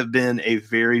I have been a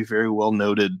very, very well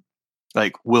noted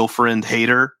like Will Friend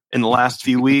hater in the last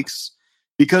few weeks,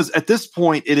 because at this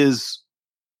point it is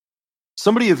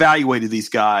somebody evaluated these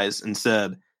guys and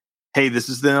said, hey, this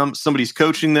is them. Somebody's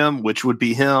coaching them, which would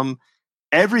be him.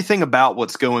 Everything about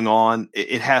what's going on,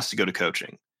 it has to go to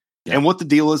coaching. Yeah. And what the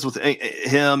deal is with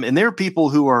him. And there are people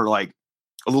who are like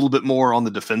a little bit more on the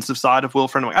defensive side of Will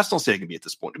Friend. I still say it can be at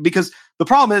this point, because the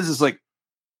problem is like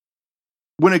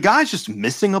when a guy's just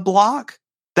missing a block,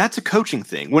 that's a coaching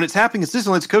thing. When it's happening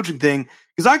consistently, it's a coaching thing.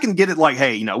 Because I can get it like,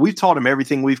 hey, we've taught him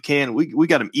everything we can. We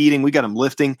got him eating. We got him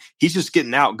lifting. He's just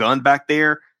getting outgunned back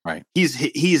there. Right.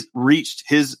 He's reached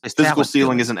his physical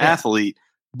ceiling as an athlete,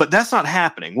 but that's not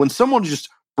happening. When someone just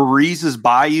breezes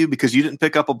by you because you didn't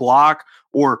pick up a block,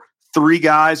 or 3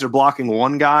 guys are blocking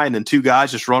 1 guy and then 2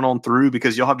 guys just run on through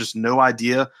because y'all have just no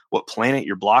idea what planet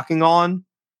you're blocking on,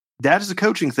 that is a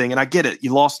coaching thing. And I get it.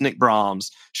 You lost Nick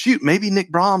Brahms. Shoot, maybe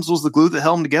Nick Brahms was the glue that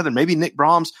held them together. Maybe Nick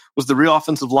Brahms was the real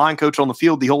offensive line coach on the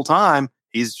field the whole time.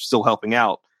 He's still helping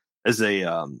out as a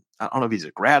I don't know if he's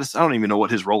a grad. I don't even know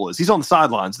what his role is. He's on the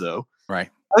sidelines, though. Right.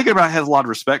 I think everybody has a lot of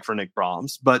respect for Nick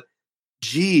Brahms, but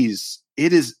geez,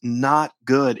 it is not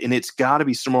good. And it's got to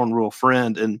be someone real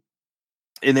friend. And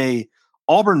in a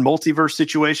Auburn multiverse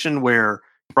situation where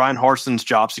Brian Harson's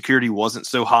job security wasn't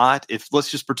so hot, if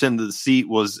let's just pretend that the seat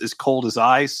was as cold as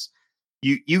ice,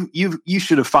 you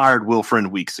should have fired Will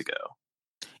Friend weeks ago.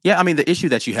 Yeah, I mean, the issue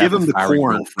that you have with firing Will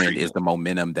Friend treatment is the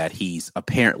momentum that he's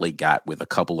apparently got with a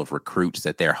couple of recruits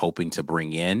that they're hoping to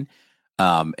bring in.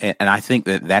 And I think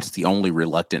that that's the only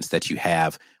reluctance that you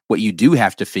have. What you do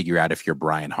have to figure out if you're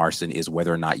Brian Harsin is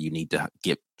whether or not you need to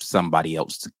get somebody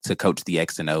else to coach the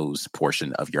X and O's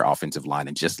portion of your offensive line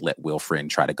and just let Will Friend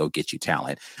try to go get you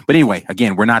talent. But anyway,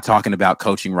 again, we're not talking about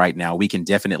coaching right now. We can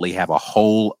definitely have a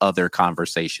whole other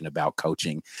conversation about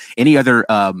coaching. Any other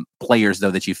players,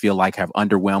 though, that you feel like have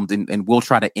underwhelmed? And we'll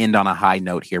try to end on a high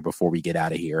note here before we get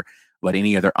out of here. But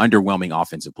any other underwhelming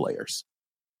offensive players?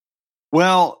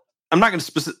 Well, I'm not going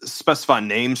to specify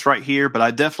names right here, but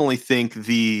I definitely think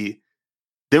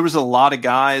there was a lot of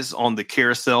guys on the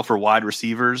carousel for wide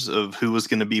receivers of who was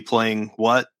going to be playing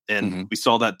what. And we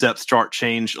saw that depth chart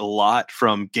change a lot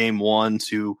from game 1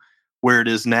 to where it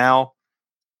is now,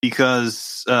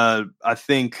 because I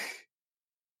think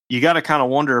you got to kind of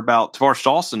wonder about Tavares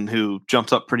Dawson, who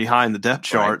jumped up pretty high in the depth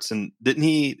charts. Right. And did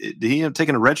he have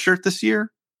taken a red shirt this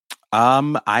year?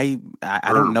 I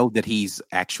don't know that he's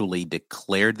actually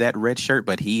declared that red shirt,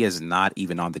 but he is not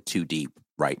even on the 2 deep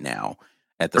right now.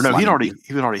 At the he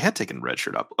already had taken a red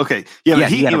shirt up. Okay, yeah,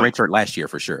 he had a red shirt last year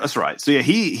for sure. That's right. So yeah,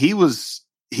 he was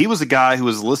a guy who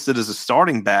was listed as a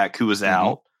starting back who was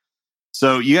out.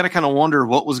 So you got to kind of wonder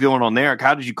what was going on there. Like,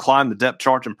 how did you climb the depth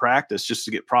chart in practice just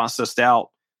to get processed out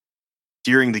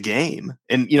during the game?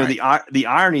 And, the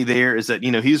irony there is that,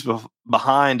 he's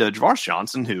behind Javaris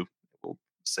Johnson, who will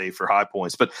say for high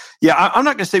points. But yeah, I'm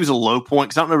not going to say it was a low point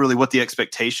because I don't know really what the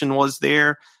expectation was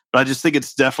there. But I just think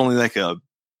it's definitely like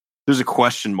there's a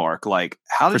question mark. Like,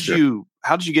 how did you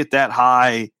get that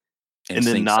high and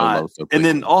then not? And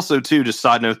then also too, just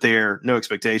side note there, no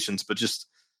expectations, but just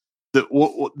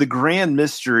the grand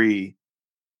mystery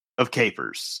of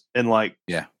Capers and like,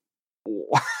 yeah,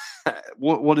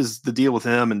 what is the deal with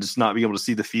him and just not being able to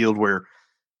see the field where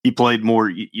he played more?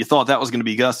 You thought that was going to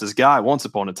be Gus's guy once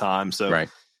upon a time. So, right.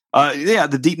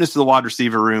 The deepness of the wide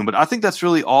receiver room, but I think that's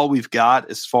really all we've got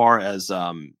as far as,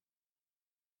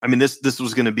 this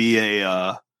was going to be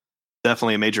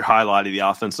definitely a major highlight of the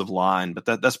offensive line,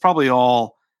 but that's probably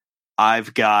all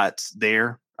I've got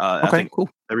there. Okay, I think cool.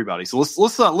 Everybody. So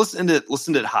let's end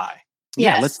it high.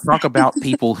 Yeah, let's talk about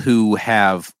people who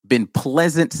have been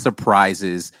pleasant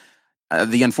surprises.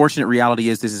 The unfortunate reality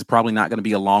is this is probably not going to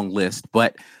be a long list,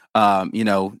 but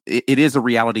it is a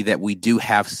reality that we do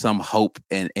have some hope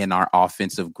in our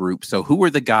offensive group. So who are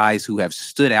the guys who have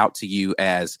stood out to you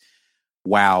as,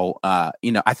 wow,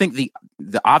 I think the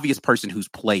obvious person who's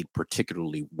played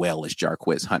particularly well is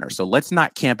Jarquez Hunter. So let's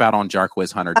not camp out on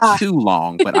Jarquez Hunter too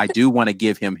long, but I do want to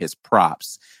give him his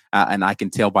props. And I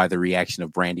can tell by the reaction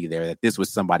of Brandy there that this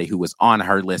was somebody who was on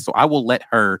her list. So I will let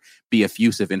her be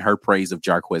effusive in her praise of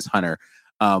Jarquez Hunter.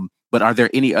 But are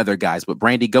there any other guys? But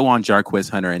Brandy, go on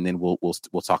Jarquez Hunter, and then we'll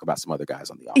talk about some other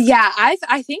guys on the offense. Yeah,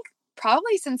 I think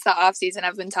probably since the offseason,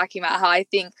 I've been talking about how I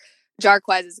think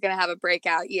Jarquez is going to have a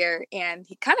breakout year, and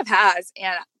he kind of has.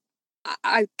 And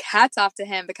I hats off to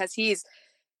him because he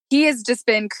has just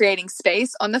been creating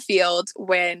space on the field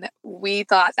when we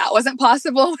thought that wasn't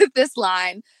possible with this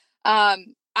line.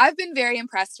 I've been very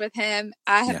impressed with him.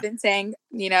 I have been saying,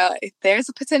 there's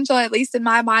a potential, at least in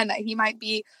my mind, that he might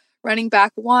be running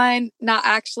back one, not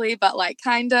actually, but like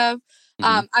kind of.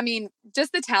 Mm-hmm.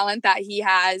 Just the talent that he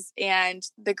has and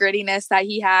the grittiness that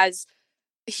he has.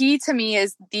 He, to me,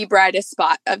 is the brightest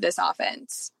spot of this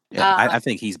offense. Yeah, I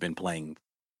think he's been playing.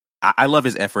 I love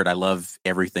his effort. I love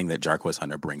everything that Jarquez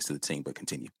Hunter brings to the team, but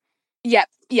continue. Yep,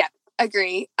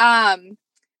 agree.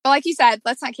 But like you said,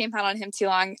 let's not camp out on him too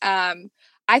long.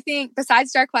 I think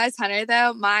besides Jarquez Hunter,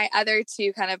 though, my other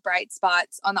two kind of bright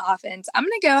spots on the offense, I'm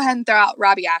going to go ahead and throw out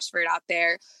Robbie Ashford out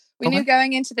there. We knew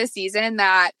going into the season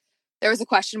that there was a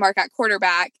question mark at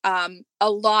quarterback. A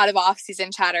lot of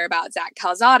offseason chatter about Zach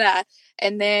Calzada.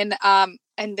 And then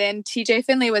TJ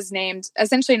Finley was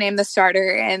essentially named the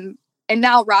starter. And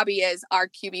now Robbie is our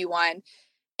QB1.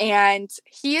 And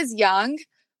he is young,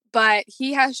 but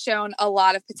he has shown a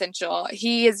lot of potential.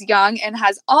 He is young and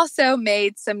has also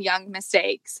made some young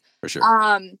mistakes. For sure.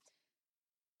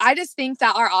 I just think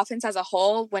that our offense as a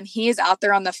whole, when he is out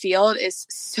there on the field, is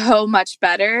so much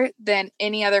better than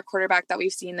any other quarterback that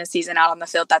we've seen this season out on the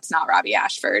field that's not Robbie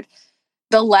Ashford.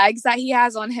 The legs that he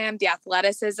has on him, the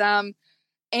athleticism,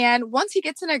 and once he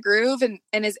gets in a groove and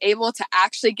is able to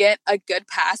actually get a good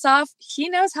pass off, he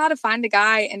knows how to find a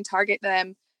guy and target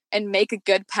them and make a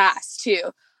good pass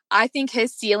too. I think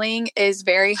his ceiling is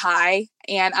very high,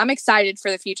 and I'm excited for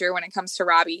the future when it comes to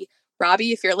Robbie.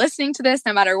 Robbie, if you're listening to this,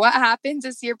 no matter what happens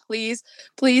this year, please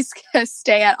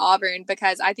stay at Auburn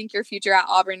because I think your future at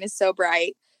Auburn is so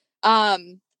bright.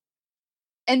 And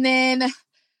then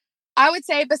I would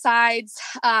say besides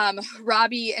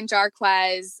Robbie and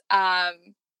Jarquez,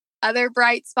 other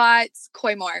bright spots,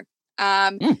 Coy Moore.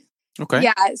 Okay.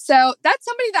 Yeah, so that's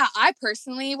somebody that I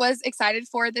personally was excited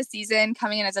for this season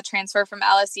coming in as a transfer from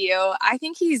LSU. I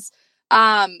think he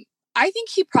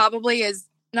probably is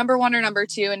number one or number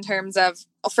two in terms of,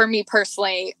 for me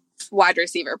personally, wide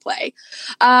receiver play.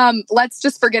 Let's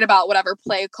just forget about whatever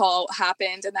play call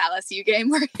happened in the LSU game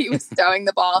where he was throwing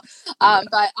the ball.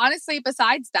 But honestly,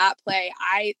 besides that play,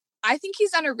 I think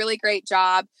he's done a really great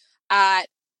job at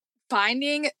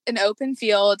finding an open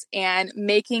field and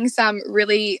making some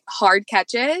really hard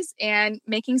catches and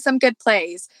making some good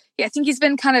plays. Yeah, I think he's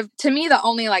been kind of, to me, the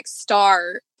only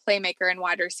star playmaker and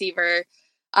wide receiver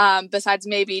besides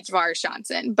maybe Javaris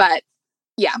Johnson. But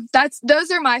yeah, those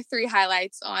are my three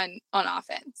highlights on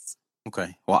offense.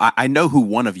 Okay. Well, I know who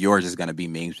one of yours is going to be,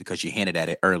 Means, because you hinted at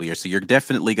it earlier. So you're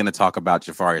definitely going to talk about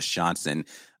Javaris Johnson.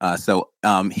 So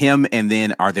him, and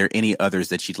then are there any others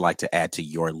that you'd like to add to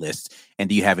your list? And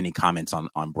do you have any comments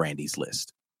on Brandy's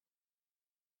list?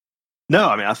 No,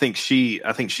 I think she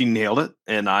nailed it.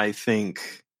 And I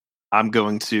think I'm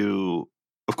going to,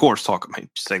 of course,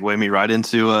 segue me right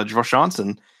into Javaris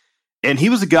Johnson. And he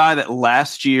was a guy that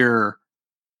last year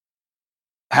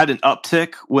had an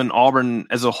uptick when Auburn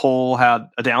as a whole had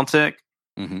a downtick.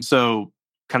 Mm-hmm. So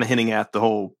kind of hinting at the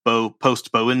whole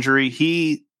post-Bo injury,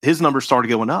 his numbers started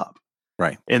going up.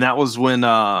 Right. And that was when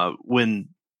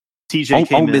TJ Ole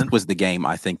came Miss in. was the game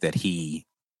I think that he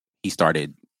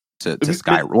started to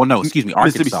skyrocket. Well, no, excuse me,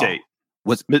 Arkansas.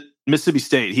 Mississippi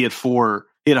State. He had a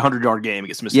 100-yard game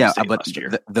against Mississippi State last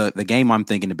year. The game I'm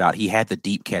thinking about, he had the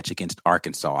deep catch against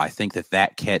Arkansas. I think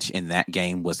that catch in that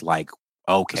game was like,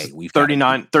 okay, we've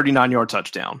 39-yard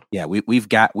touchdown. Yeah, we've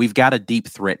got a deep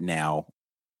threat now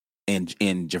in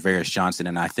Javarius Johnson,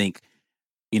 and I think,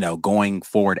 going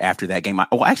forward after that game.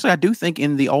 I do think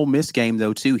in the Ole Miss game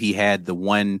though too, he had the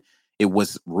one. It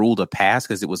was ruled a pass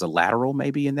because it was a lateral,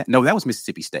 maybe in that. No, that was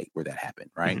Mississippi State where that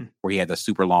happened, right? Mm-hmm. Where he had the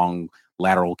super long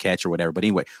lateral catch or whatever. But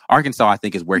anyway, Arkansas, I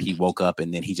think, is where he woke up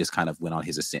and then he just kind of went on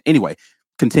his ascent. Anyway,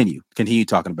 continue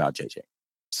talking about JJ.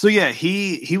 So yeah,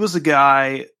 he was a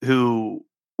guy who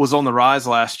was on the rise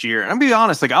last year. And I'm gonna be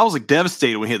honest, I was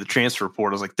devastated when he had the transfer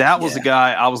report. I was like, that was a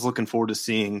guy I was looking forward to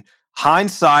seeing.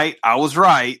 Hindsight, I was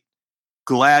right.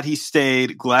 Glad he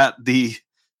stayed. Glad the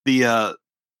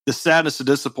sadness and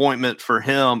disappointment for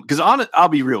him, because I'll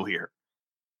be real here.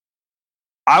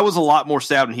 I was a lot more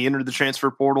sad when he entered the transfer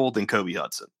portal than Kobe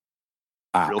Hudson.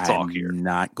 Real talk here. I'm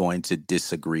not going to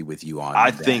disagree with you on that.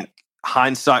 I think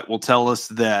hindsight will tell us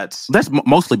that. That's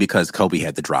mostly because Kobe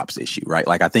had the drops issue, right?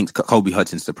 Like, I think Kobe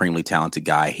Hudson's a supremely talented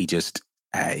guy. He just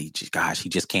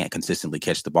can't consistently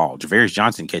catch the ball. Javarius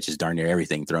Johnson catches darn near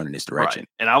everything thrown in his direction.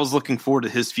 Right. And I was looking forward to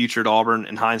his future at Auburn,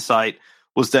 and hindsight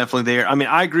was definitely there. I mean,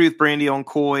 I agree with Brandy on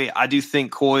Coy. I do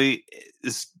think Coy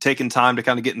is taking time to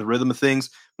kind of get in the rhythm of things.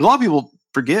 But a lot of people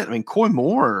forget, Coy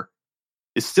Moore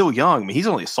is still young. He's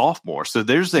only a sophomore. So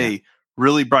there's a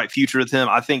really bright future with him.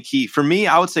 I think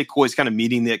I would say Coy's kind of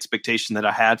meeting the expectation that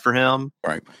I had for him.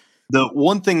 Right. The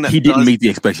one thing that he didn't meet the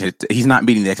expectation, he's not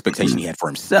meeting the expectation he had for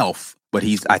himself, but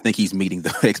I think he's meeting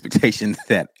the expectation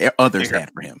that others had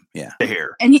for him. Yeah.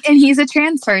 And he's a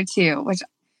transfer too, which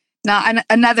not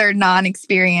another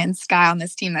non-experienced guy on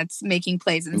this team that's making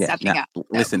plays and stepping up.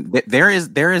 Listen, there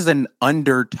is an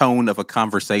undertone of a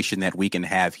conversation that we can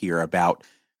have here about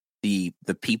the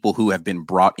people who have been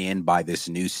brought in by this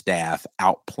new staff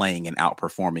outplaying and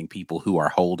outperforming people who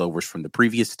are holdovers from the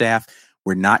previous staff.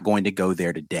 We're not going to go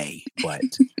there today, but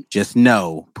just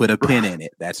put a pin in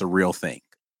it. That's a real thing.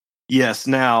 Yes.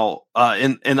 Now,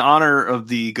 in honor of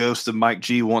the ghost of Mike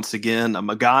G, once again, I'm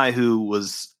a guy who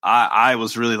I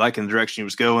was really liking the direction he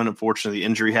was going. Unfortunately, the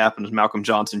injury happened to Malcolm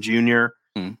Johnson Jr.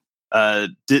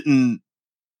 Didn't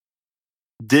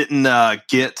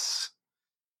get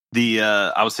the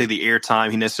I would say the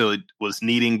airtime he necessarily was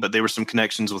needing, but there were some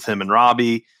connections with him and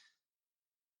Robbie.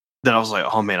 Then I was like,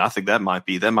 oh man, I think that might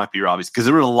be Robbie's, because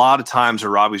there were a lot of times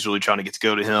where Robbie's really trying to get to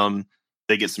go to him.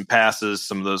 They get some passes.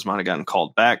 Some of those might have gotten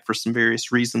called back for some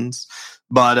various reasons,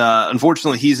 but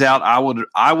unfortunately, he's out.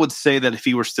 I would say that if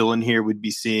he were still in here, we'd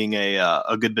be seeing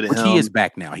a good bit of him. He is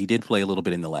back now. He did play a little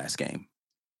bit in the last game.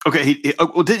 Okay.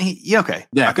 Didn't he? Yeah. Okay.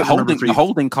 Yeah. The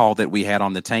holding call that we had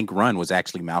on the tank run was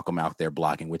actually Malcolm out there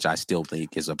blocking, which I still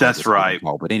think is that's right.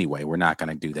 Call. But anyway, we're not going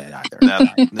to do that either.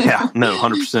 100%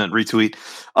 retweet.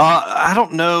 I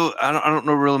don't know. I don't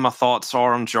know really my thoughts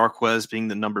are on Jarquez being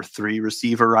the number 3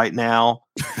 receiver right now.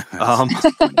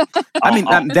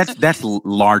 That's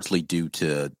largely due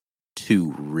to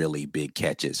 2 really big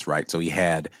catches, right? So he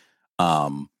had,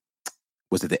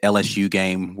 was it the LSU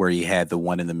game where he had the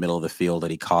one in the middle of the field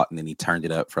that he caught and then he turned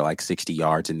it up for like 60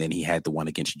 yards. And then he had the one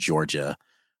against Georgia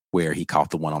where he caught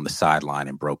the one on the sideline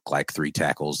and broke like 3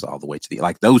 tackles all the way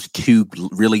to those 2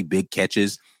 really big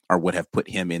catches are what have put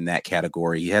him in that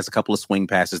category. He has a couple of swing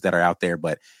passes that are out there,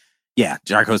 but yeah,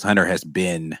 Jarquez Hunter has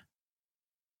been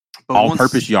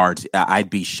all-purpose yards. I'd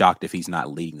be shocked if he's not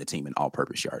leading the team in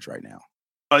all-purpose yards right now.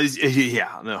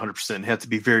 Yeah, 100%. Have to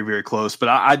be very, very close. But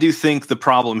I do think the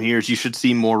problem here is you should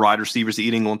see more wide receivers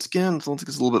eating. Once again, it's a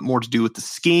little bit more to do with the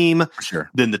scheme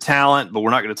than the talent. But we're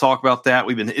not going to talk about that.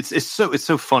 It's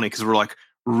so funny because we're like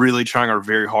really trying our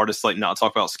very hardest to not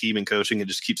talk about scheme and coaching and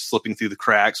just keep slipping through the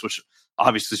cracks, which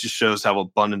obviously just shows how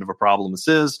abundant of a problem this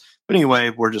is. But anyway,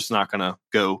 we're just not going to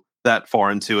go that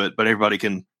far into it. But everybody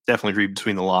can definitely read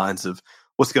between the lines of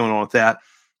what's going on with that.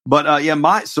 But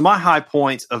my high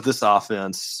point of this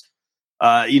offense,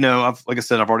 like I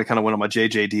said, I've already kind of went on my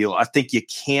JJ deal. I think you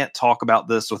can't talk about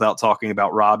this without talking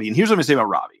about Robbie. And here's what I'm going to say about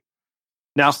Robbie.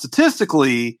 Now,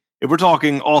 statistically, if we're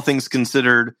talking all things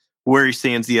considered, where he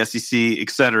stands, the SEC, et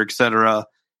cetera,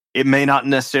 it may not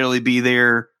necessarily be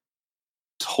there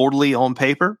totally on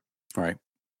paper. Right.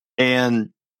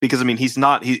 And because, he's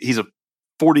a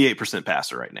 48%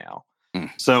 passer right now.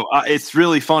 So it's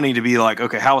really funny to be like,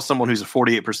 okay, how is someone who's a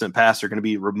 48% passer going to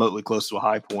be remotely close to a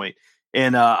high point?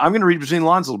 And I'm going to read between the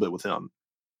lines a little bit with him.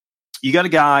 You got a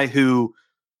guy who,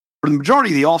 for the majority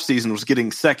of the offseason, was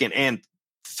getting second and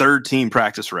third team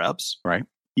practice reps. Right.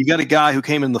 You got a guy who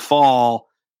came in the fall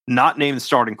not named the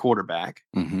starting quarterback,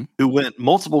 who went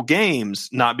multiple games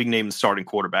not being named the starting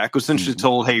quarterback, was essentially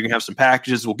told, hey, you're going to have some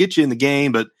packages. We'll get you in the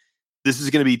game, but this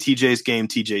is going to be TJ's game,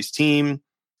 TJ's team.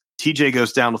 TJ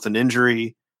goes down with an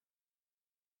injury.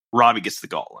 Robbie gets the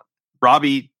gauntlet.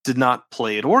 Robbie did not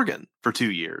play at Oregon for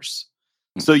 2 years.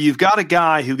 So you've got a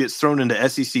guy who gets thrown into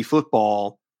SEC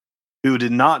football who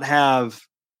did not have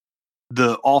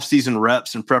the offseason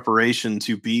reps and preparation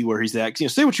to be where he's at. You know,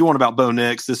 say what you want about Bo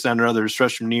Nix, this and other, his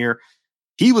freshman year.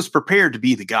 He was prepared to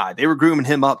be the guy. They were grooming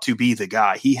him up to be the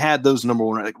guy. He had those number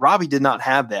one. Like, Robbie did not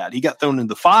have that. He got thrown in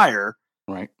the fire,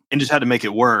 right, and just had to make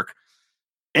it work.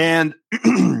 And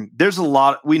there's a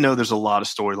lot. We know there's a lot of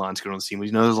storylines going on this team.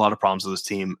 We know there's a lot of problems with this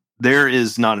team. There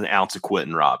is not an ounce of quit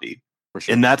in Robbie. For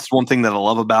sure. And that's one thing that I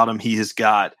love about him. He has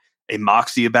got a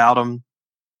moxie about him.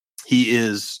 He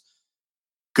is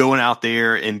going out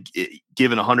there and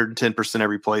giving 110%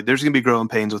 every play. There's going to be growing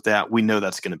pains with that. We know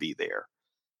that's going to be there.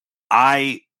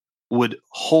 I would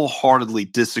wholeheartedly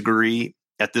disagree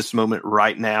at this moment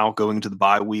right now, going to the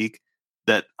bye week,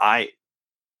 that I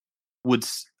would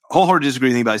wholeheartedly disagree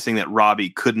with anybody saying that Robbie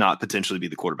could not potentially be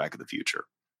the quarterback of the future.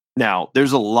 Now,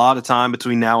 there's a lot of time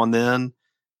between now and then,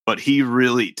 but he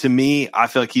really, to me, I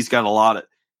feel like he's got a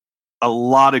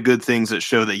lot of good things that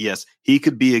show that, yes, he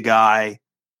could be a guy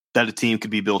that a team could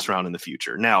be built around in the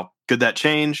future. Now, could that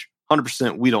change?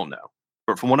 100%, we don't know.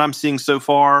 But from what I'm seeing so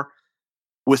far,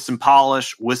 with some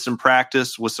polish, with some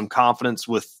practice, with some confidence,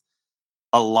 with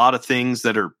a lot of things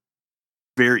that are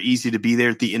very easy to be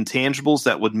there, the intangibles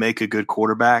that would make a good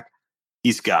quarterback,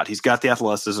 he's got the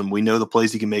athleticism. We know the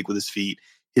plays he can make with his feet.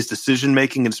 His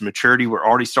decision-making and his maturity, we're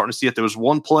already starting to see it. There was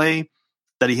one play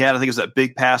that he had, I think it was that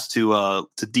big pass to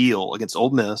Deal against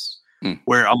Ole Miss,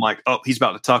 where I'm like, oh, he's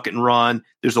about to tuck it and run.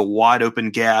 There's a wide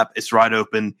open gap. It's right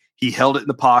open. He held it in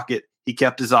the pocket. He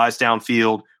kept his eyes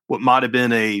downfield. What might have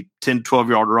been a 10 to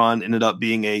 12-yard run ended up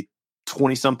being a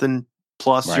 20-something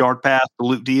plus yard pass to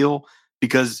Luke Deal,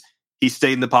 because he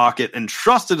stayed in the pocket and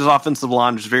trusted his offensive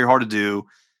line, which is very hard to do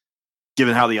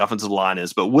given how the offensive line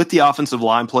is. But with the offensive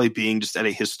line play being just at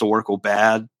a historical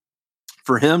bad,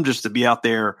 for him just to be out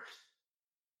there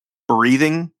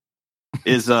breathing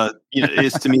is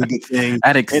is to me a good thing.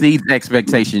 That exceeds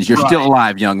expectations. You're still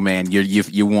alive, young man.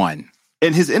 You won.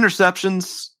 And his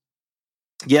interceptions,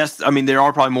 yes, I mean, there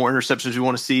are probably more interceptions we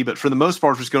want to see, but for the most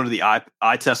part, just going to the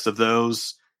eye test of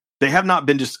those, they have not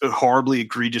been just horribly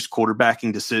egregious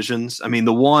quarterbacking decisions. I mean,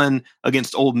 the one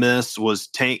against Ole Miss was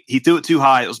he threw it too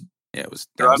high. It was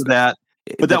that.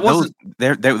 But that wasn't.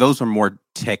 Those were more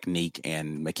technique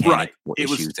and mechanic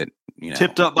issues that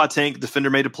tipped up by Tank. Defender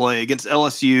made a play against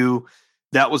LSU.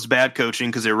 That was bad coaching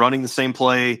because they're running the same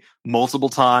play multiple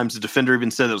times. The defender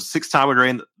even said it was sixth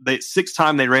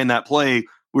time they ran that play.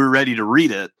 We were ready to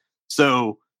read it.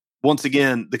 So once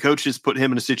again, the coaches put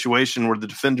him in a situation where the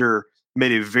defender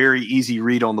made a very easy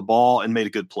read on the ball and made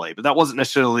a good play. But that wasn't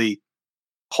necessarily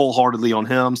wholeheartedly on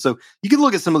him. So you can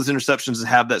look at some of those interceptions and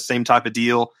have that same type of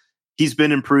deal. He's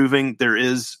been improving. There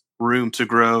is room to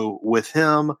grow with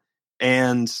him.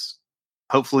 And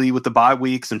hopefully with the bye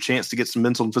week, some chance to get some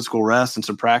mental and physical rest and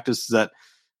some practice that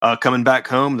coming back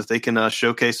home that they can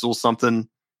showcase a little something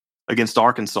against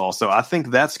Arkansas. So I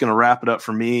think that's going to wrap it up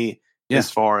for me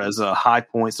as far as high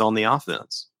points on the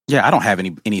offense. Yeah, I don't have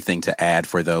anything to add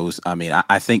for those. I mean,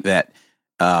 I think that,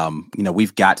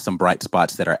 we've got some bright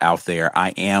spots that are out there. I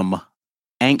am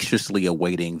anxiously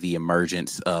awaiting the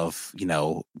emergence of,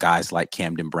 guys like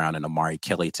Camden Brown and Amari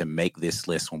Kelly to make this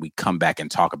list when we come back and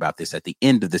talk about this at the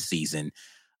end of the season,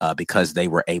 because they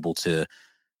were able to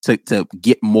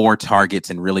get more targets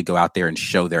and really go out there and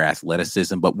show their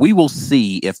athleticism. But we will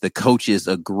see if the coaches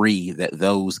agree that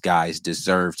those guys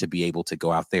deserve to be able to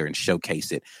go out there and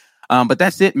showcase it. But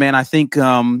that's it, man. I think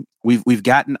we've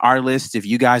gotten our list. If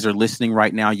you guys are listening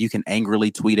right now, you can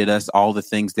angrily tweet at us all the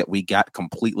things that we got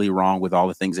completely wrong with all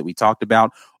the things that we talked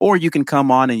about, or you can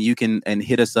come on and you can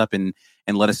hit us up and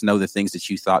let us know the things that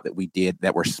you thought that we did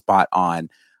that were spot on.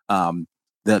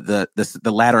 The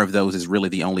latter of those is really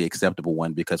the only acceptable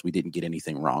one because we didn't get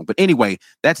anything wrong. But anyway,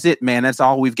 that's it, man. That's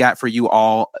all we've got for you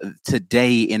all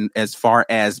today. In as far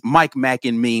as Mike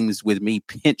Mackin memes with me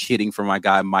pinch hitting for my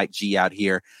guy Mike G out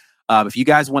here. If you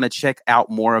guys want to check out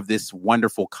more of this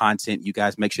wonderful content, you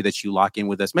guys make sure that you lock in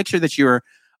with us. Make sure that you're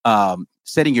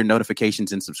setting your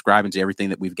notifications and subscribing to everything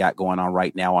that we've got going on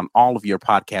right now on all of your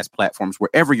podcast platforms,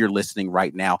 wherever you're listening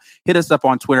right now. Hit us up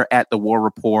on Twitter at The War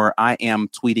Report. I am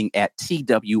tweeting at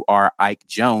TWR Ike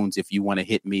Jones if you want to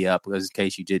hit me up, in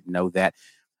case you didn't know that.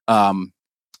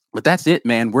 But that's it,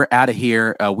 man. We're out of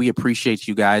here. We appreciate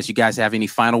you guys. You guys have any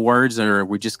final words, or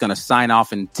we're just going to sign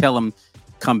off and tell them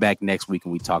come back next week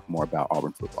and we talk more about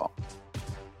Auburn football?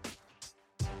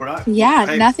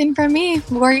 Yeah, nothing from me.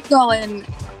 We're going,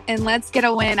 and let's get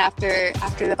a win after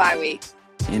the bye week.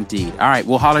 Indeed. All right,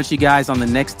 we'll holler at you guys on the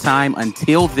next time.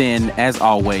 Until then, as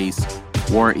always,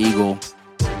 War Eagle.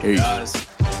 Peace.